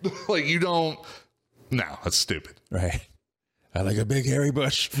 Yeah. Like, you don't. No, that's stupid. Right. I like a big hairy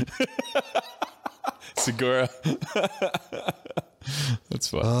bush. Segura. That's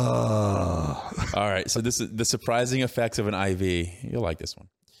fun. All right. So this is the surprising effects of an IV. You'll like this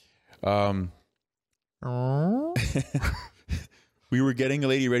one. We were getting a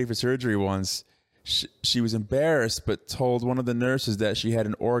lady ready for surgery once. She was embarrassed, but told one of the nurses that she had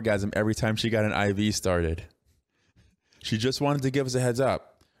an orgasm every time she got an IV started. She just wanted to give us a heads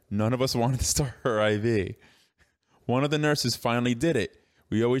up. None of us wanted to start her IV. One of the nurses finally did it.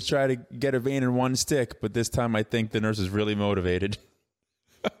 We always try to get a vein in one stick, but this time I think the nurse is really motivated.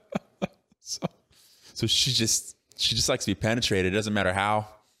 So she just likes to be penetrated. It doesn't matter how.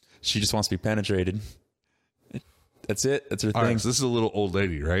 She just wants to be penetrated. That's it. That's her thing. Right, so this is a little old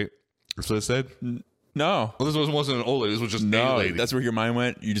lady, right? That's what it said? No. Well, this wasn't an old lady. This was just a lady. That's where your mind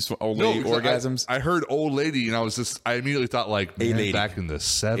went? You just old lady orgasms? I heard old lady, and I immediately thought, like, man, back in the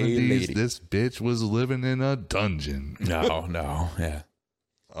 70s, this bitch was living in a dungeon. No. Yeah.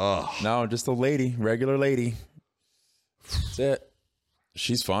 Oh. No, just a lady. Regular lady. That's it.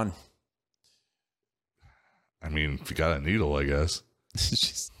 She's fun. I mean, if you got a needle, I guess.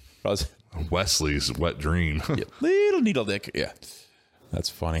 She's Wesley's wet dream. Yeah, little needle dick. Yeah. That's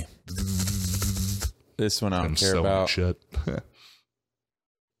funny. This one I don't care about. Shit.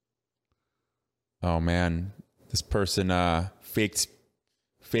 Oh man, this person faked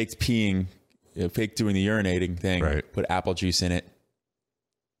peeing, faked doing the urinating thing. Right. Put apple juice in it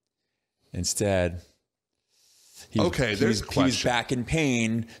instead. He was back in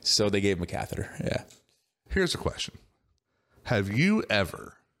pain, so they gave him a catheter. Yeah. Here's a question: have you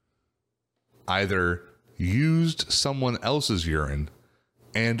ever either used someone else's urine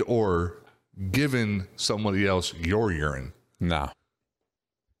and or given somebody else your urine? No.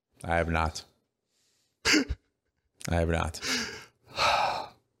 I have not. I have not.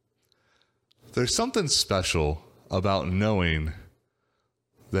 There's something special about knowing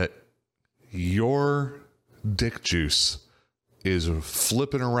that your dick juice is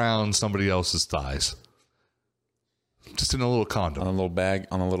flipping around somebody else's thighs. Just in a little condom. On a little bag,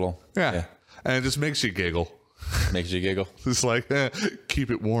 on a little... Yeah. And it just makes you giggle. Makes you giggle? It's like, keep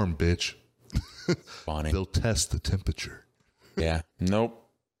it warm, bitch. Funny. They'll test the temperature. Yeah. Nope.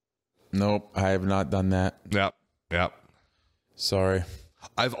 I have not done that. Yep. Sorry.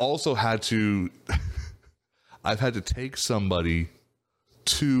 I've also had to... I've had to take somebody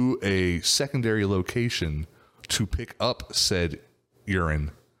to a secondary location to pick up said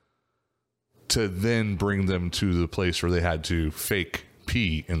urine to then bring them to the place where they had to fake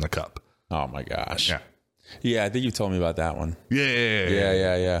pee in the cup. Oh my gosh. Yeah, I think you told me about that one.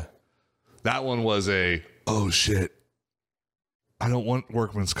 Yeah. That one was oh shit, I don't want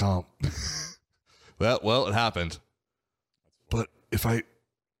workman's comp. well, it happened. But if I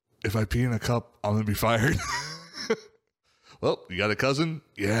pee in a cup, I'm going to be fired. Well, you got a cousin?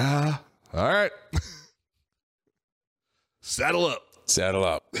 Yeah. All right. Saddle up.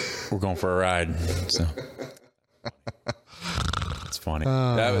 We're going for a ride. So it's funny.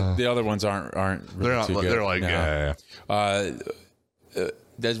 The other ones aren't really too good. They're like, yeah.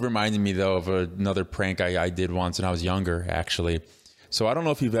 That's reminding me though of another prank I did once when I was younger, actually. So I don't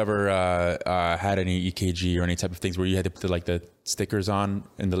know if you've ever had any EKG or any type of things where you had to put the stickers on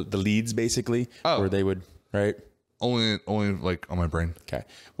and the leads basically, where they would, right? Only like on my brain. Okay.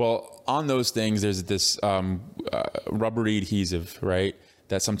 Well, on those things, there's this rubbery adhesive, right?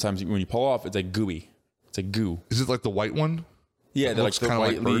 That sometimes when you pull off, it's like gooey. It's like goo. Is it like the white one? Yeah, they're like the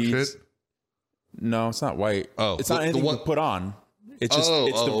white leads. No, it's not white. Oh, it's not anything you put on. It's just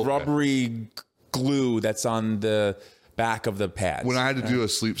the rubbery glue that's on the back of the pads. When I had to do a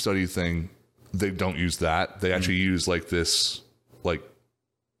sleep study thing, they don't use that. They actually use like this like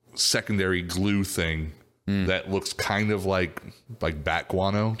secondary glue thing that looks kind of like bat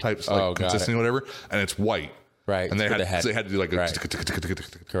guano type consistency, whatever, and it's white. Right. And they had to do like a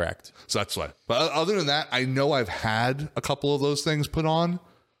correct. So that's why. But other than that, I know I've had a couple of those things put on,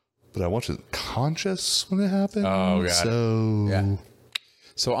 but I wasn't conscious when it happened. Oh, God. So yeah.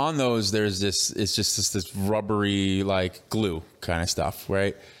 So on those, there's it's just this rubbery like glue kind of stuff,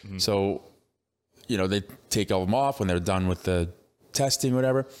 right? Mm-hmm. So, they take all of them off when they're done with the testing,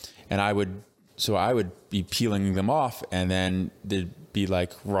 whatever. And I would be peeling them off, and then there'd be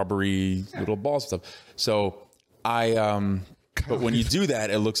like rubbery little balls and stuff. So but when you do that,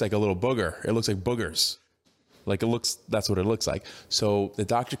 it looks like a little booger. It looks like boogers. That's what it looks like. So the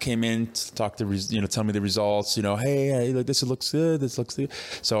doctor came in to talk to, tell me the results, hey, this looks good. This looks good.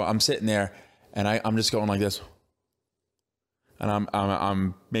 So I'm sitting there and I'm just going like this. And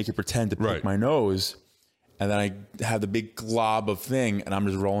I'm making pretend to pick my nose. And then I have the big glob of thing and I'm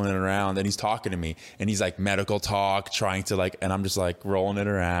just rolling it around, and he's talking to me and he's like medical talk, trying to and I'm just like rolling it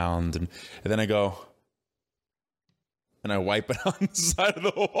around. And then I go, and I wipe it on the side of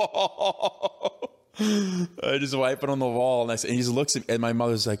the wall. I just wipe it on the wall, and he just looks at me, and my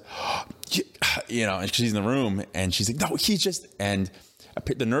mother's like, and she's in the room, and she's like, no, and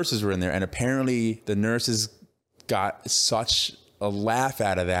the nurses were in there, and apparently the nurses got such a laugh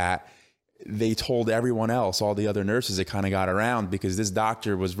out of that. They told everyone else, all the other nurses, it kind of got around because this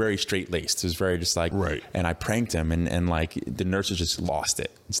doctor was very straight-laced. It was very just like, right. And I pranked him, and like the nurses just lost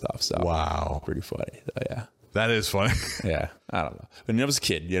it and stuff. So wow, pretty funny. So, yeah. That is funny. Yeah, I don't know. But I was a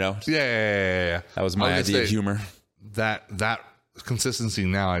kid, Yeah. That was my idea of humor. That consistency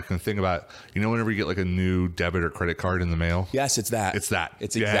now, I can think about, whenever you get like a new debit or credit card in the mail. Yes, it's that. It's that.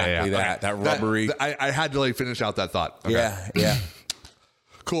 It's exactly that. Okay. That rubbery. I had to finish out that thought. Okay. Yeah.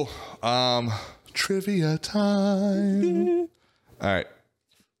 Cool. Trivia time. All right.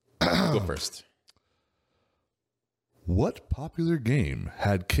 Go first. What popular game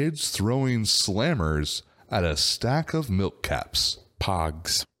had kids throwing slammers at a stack of milk caps?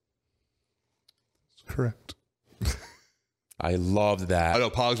 Pogs. Correct. I loved that. I know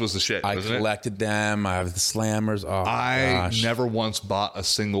Pogs was the shit. I collected them. I have the slammers. Oh, I never once bought a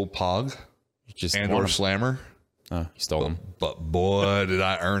single Pog or slammer. You stole them. But boy, did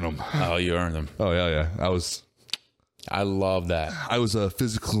I earn them. Oh, you earned them. Oh, yeah. I love that. I was a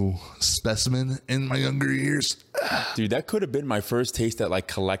physical specimen in my younger years. Dude, that could have been my first taste at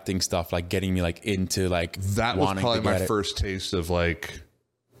collecting stuff, getting me into that was probably my first taste of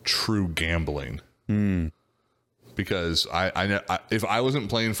true gambling. Because I if I wasn't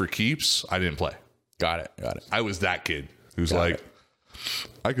playing for keeps, I didn't play. Got it. I was that kid who's I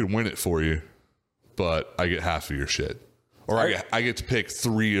could win it for you, but I get half of your shit, or I get to pick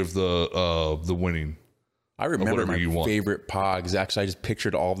 3 of the winning. I remember my favorite Pogs. Actually, I just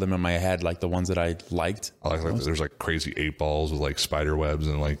pictured all of them in my head, the ones that I liked. I like there's crazy 8 balls with spider webs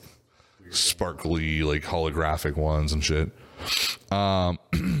and sparkly holographic ones and shit.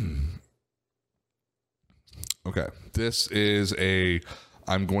 Okay, this is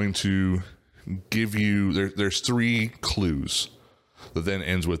I'm going to give you. There's 3 clues that then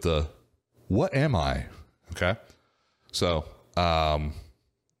ends with what am I? Okay, so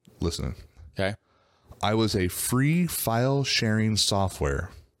listen. Okay. I was a free file sharing software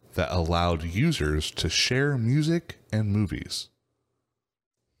that allowed users to share music and movies.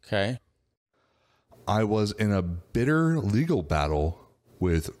 Okay. I was in a bitter legal battle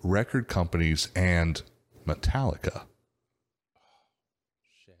with record companies and Metallica.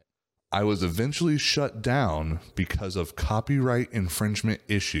 Shit. I was eventually shut down because of copyright infringement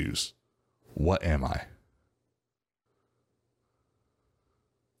issues. What am I?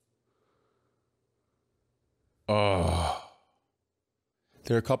 Oh,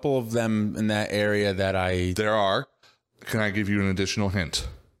 there are a couple of them in that area that There are. Can I give you an additional hint?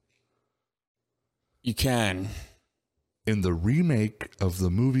 You can. In the remake of the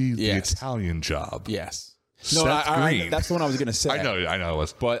movie The Italian Job. Yes. No, that's the one I was going to say. I know it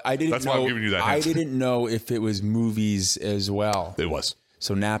was. But I didn't know. That's why I'm giving you that hint. I didn't know if it was movies as well. It was.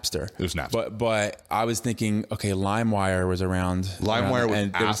 So Napster. It was Napster. But I was thinking, okay, LimeWire was around. LimeWire was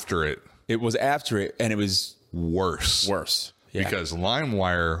after it. It was after it, and it was worse. Yeah. Because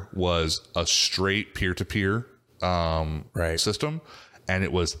LimeWire was a straight peer-to-peer system, and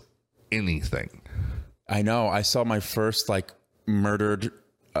it was anything. I know. I saw my first murder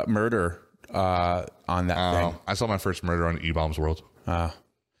on that thing. I saw my first murder on E-Bombs World.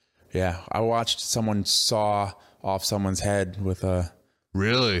 Yeah. I watched someone saw off someone's head with a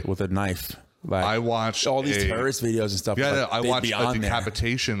Really? with a knife. Like, I watched all these terrorist videos and stuff. Yeah, like, I watched a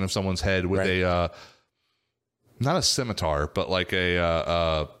decapitation of someone's head with a not a scimitar, but like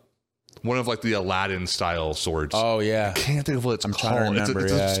a one of like the Aladdin style swords. Oh yeah, I can't think of what it's called. Trying to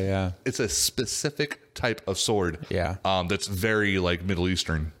remember. It's a specific type of sword. Yeah. That's very like Middle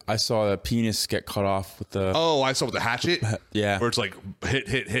Eastern. I saw the penis get cut off with the. Oh, I saw with the hatchet. Yeah. Where it's like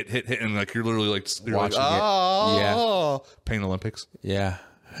hit, and like you're literally like you're watching like, it. Yeah. Pain Olympics. Yeah,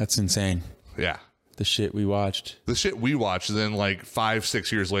 that's insane. Yeah. The shit we watched. And then like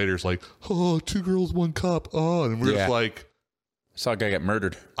 5-6 years later, it's like, oh, 2 girls, 1 cup. Oh, and we're just like. Saw a guy get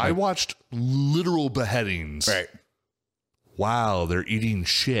murdered. I watched literal beheadings. Right. Wow, they're eating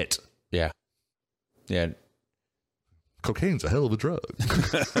shit. Yeah. Yeah. Cocaine's a hell of a drug.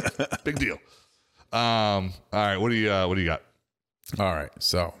 Big deal. All right, what do you got? All right,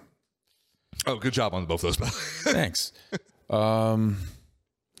 so. Oh, good job on both those. Thanks.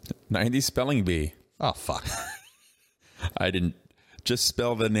 90 spelling bee. Oh, fuck. I didn't just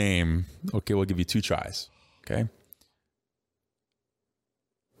spell the name. Okay, we'll give you 2 tries. Okay.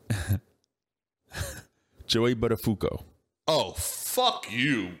 Joey Buttafuoco. Oh, fuck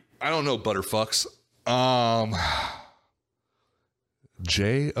you. I don't know butterfucks.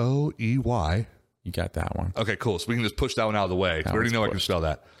 Joey. You got that one. Okay, cool. So we can just push that one out of the way. We already know I can spell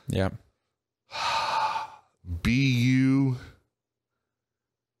that. Yep. Buttfq.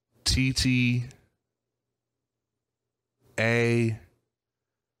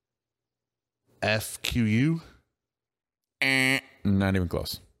 Not even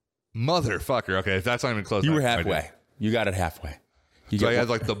close. Motherfucker. Okay, if that's not even close. You were halfway. You got it halfway. So I had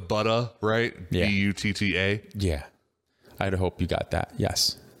like the butta, right? Yeah. Butta. Yeah. I'd hope you got that.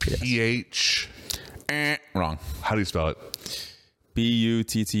 Yes. PH. Wrong. How do you spell it?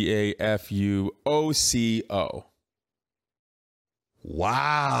 Buttafuoco.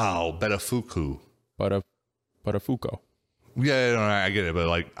 Wow. Buttafuoco. Buttafuoco. Yeah, no, I get it, but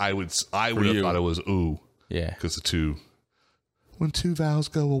like I would have thought it was ooh. Yeah. Because the 2. When 2 vowels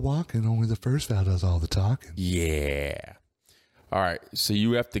go a walking, only the first vowel does all the talking. Yeah. All right. So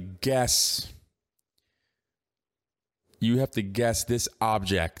you have to guess. You have to guess this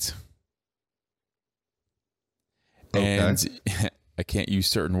object. Okay. And I can't use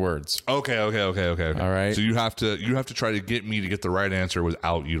certain words. Okay. All right. So you have to try to get me to get the right answer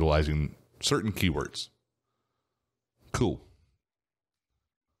without utilizing certain keywords. Cool.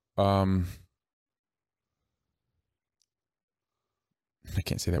 I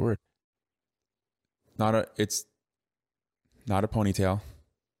can't say that word. It's not a ponytail.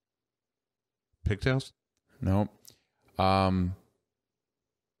 Pigtails? No. I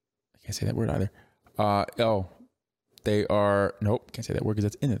can't say that word either. They are, nope, can't say that word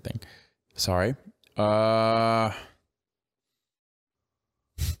because that's in the thing. Sorry.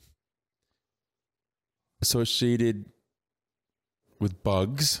 Associated with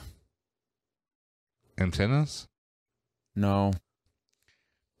bugs. Antennas? No.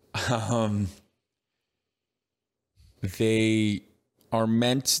 They are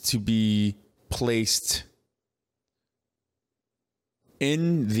meant to be placed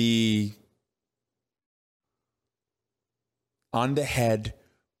on the head.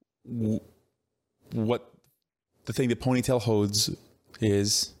 What the thing the ponytail holds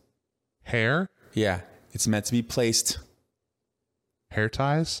is Hair? Yeah, it's meant to be placed. Hair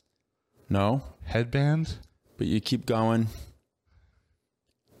ties? No. Headband? But you keep going.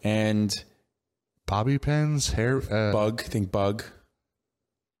 And bobby pins, hair bug, think bug.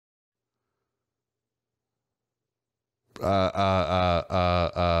 Hair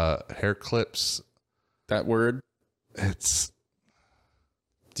clips. That word? It's.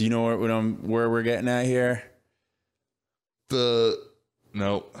 Do you know where we're getting at here?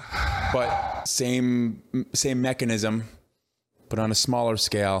 No. But same mechanism, but on a smaller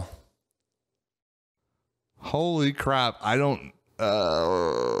scale. Holy crap! I don't.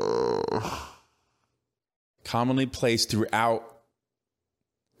 Commonly placed throughout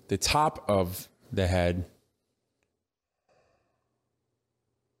the top of the head.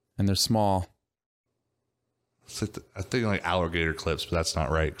 And they're small. I think like alligator clips, but that's not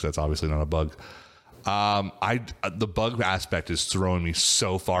right because that's obviously not a bug. The bug aspect is throwing me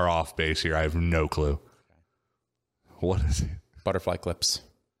so far off base here. I have no clue. What is it? Butterfly clips.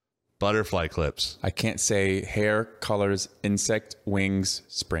 Butterfly clips. I can't say hair, colors, insect, wings,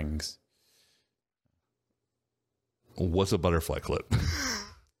 springs. What's a butterfly clip? You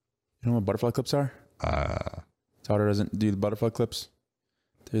know what butterfly clips are? Daughter doesn't do the butterfly clips.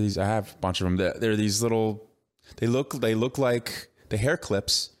 They're these. I have a bunch of them. They're these little. They look like the hair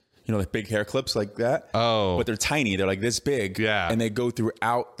clips. You know, like big hair clips like that. Oh, but they're tiny. They're like this big. Yeah, and they go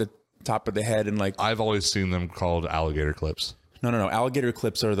throughout top of the head and like. I've always seen them called alligator clips. No. Alligator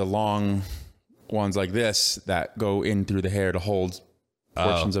clips are the long ones like this that go in through the hair to hold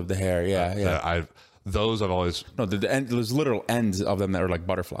portions of the hair. Yeah. Those I've always... No, there's literal ends of them that are like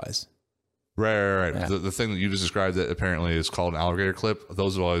butterflies. Right. Yeah. The thing that you just described that apparently is called an alligator clip,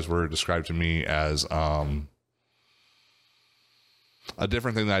 those always were described to me as a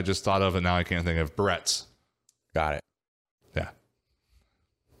different thing that I just thought of, and now I can't think of. Barrettes. Got it.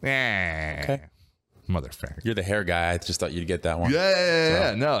 Yeah. Okay. Motherfucker. You're the hair guy. I just thought you'd get that one.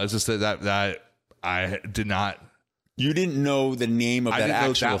 Yeah. No, it's just that I did not... You didn't know the name of that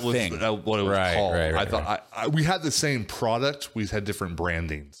actual thing. What it was called. Right, I thought we had the same product. We had different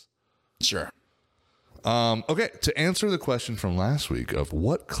brandings. Sure. Okay, to answer the question from last week of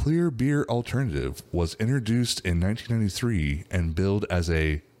what clear beer alternative was introduced in 1993 and billed as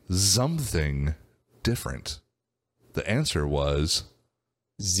a something different, the answer was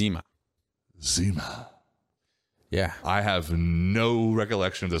Zima. Yeah. I have no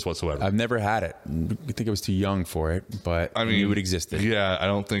recollection of this whatsoever. I've never had it. I think I was too young for it, but I knew it existed. Yeah, I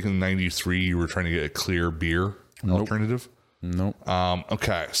don't think in 93 you were trying to get a clear beer alternative. Nope.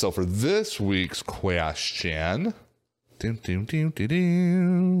 Okay, so for this week's question, let's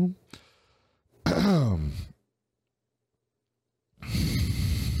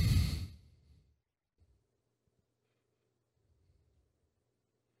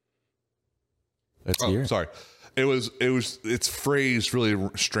hear. Sorry. It's phrased really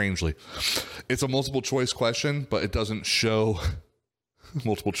strangely. It's a multiple choice question, but it doesn't show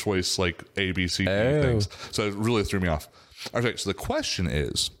multiple choice like A, B, C, D things. So it really threw me off. Okay, so the question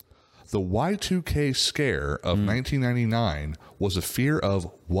is, the Y2K scare of 1999 was a fear of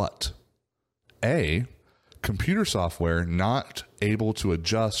what? A, computer software not able to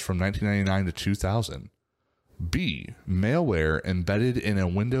adjust from 1999 to 2000. B, malware embedded in a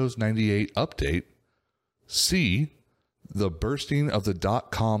Windows 98 update. C, the bursting of the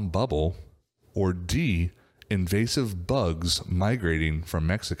 .com bubble. Or D, invasive bugs migrating from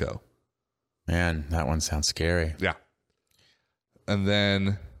Mexico. Man, that one sounds scary. Yeah. And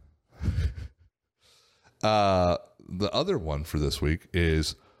then the other one for this week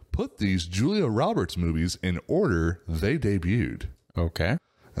is put these Julia Roberts movies in order they debuted. Okay.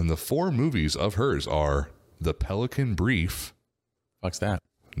 And the 4 movies of hers are The Pelican Brief. What's that?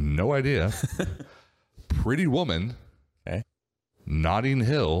 No idea. Pretty Woman. Okay. Notting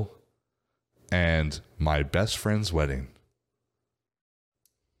Hill. And My Best Friend's Wedding.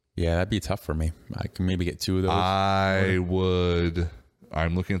 Yeah, that'd be tough for me. I can maybe get 2 of those.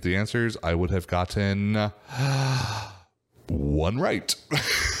 I'm looking at the answers. I would have gotten 1 right.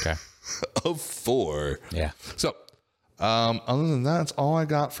 Okay. Of 4. Yeah. So, other than that, that's all I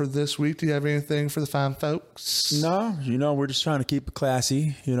got for this week. Do you have anything for the fine folks? No, we're just trying to keep it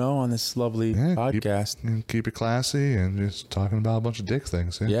classy, on this lovely podcast. Keep it classy and just talking about a bunch of dick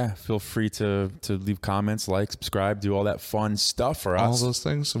things. Yeah. Feel free to leave comments, like, subscribe, do all that fun stuff for us. All those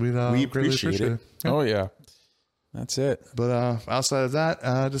things. We appreciate it. Yeah. Oh, yeah. That's it. But outside of that,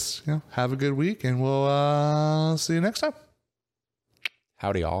 just have a good week, and we'll see you next time.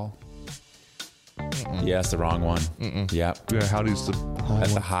 Howdy, all. Yeah, that's the wrong one. Yeah. Yeah, howdy's the high That's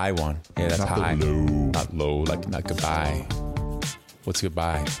one. the high one. Yeah, that's Not high. the low. Not low, like not goodbye. What's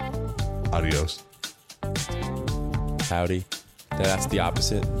goodbye? Adios. Howdy. That's the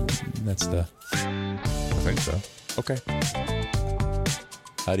opposite. That's the... I think so. Okay.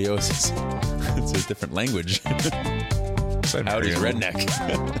 Adios. It's a different language. Howdy's redneck.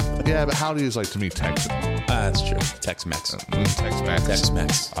 Yeah, but howdy is like to me Texan. That's true. Tex-Mex. Tex-Mex.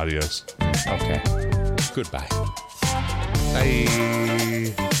 Tex-Mex. Adios. Okay. Goodbye. Bye.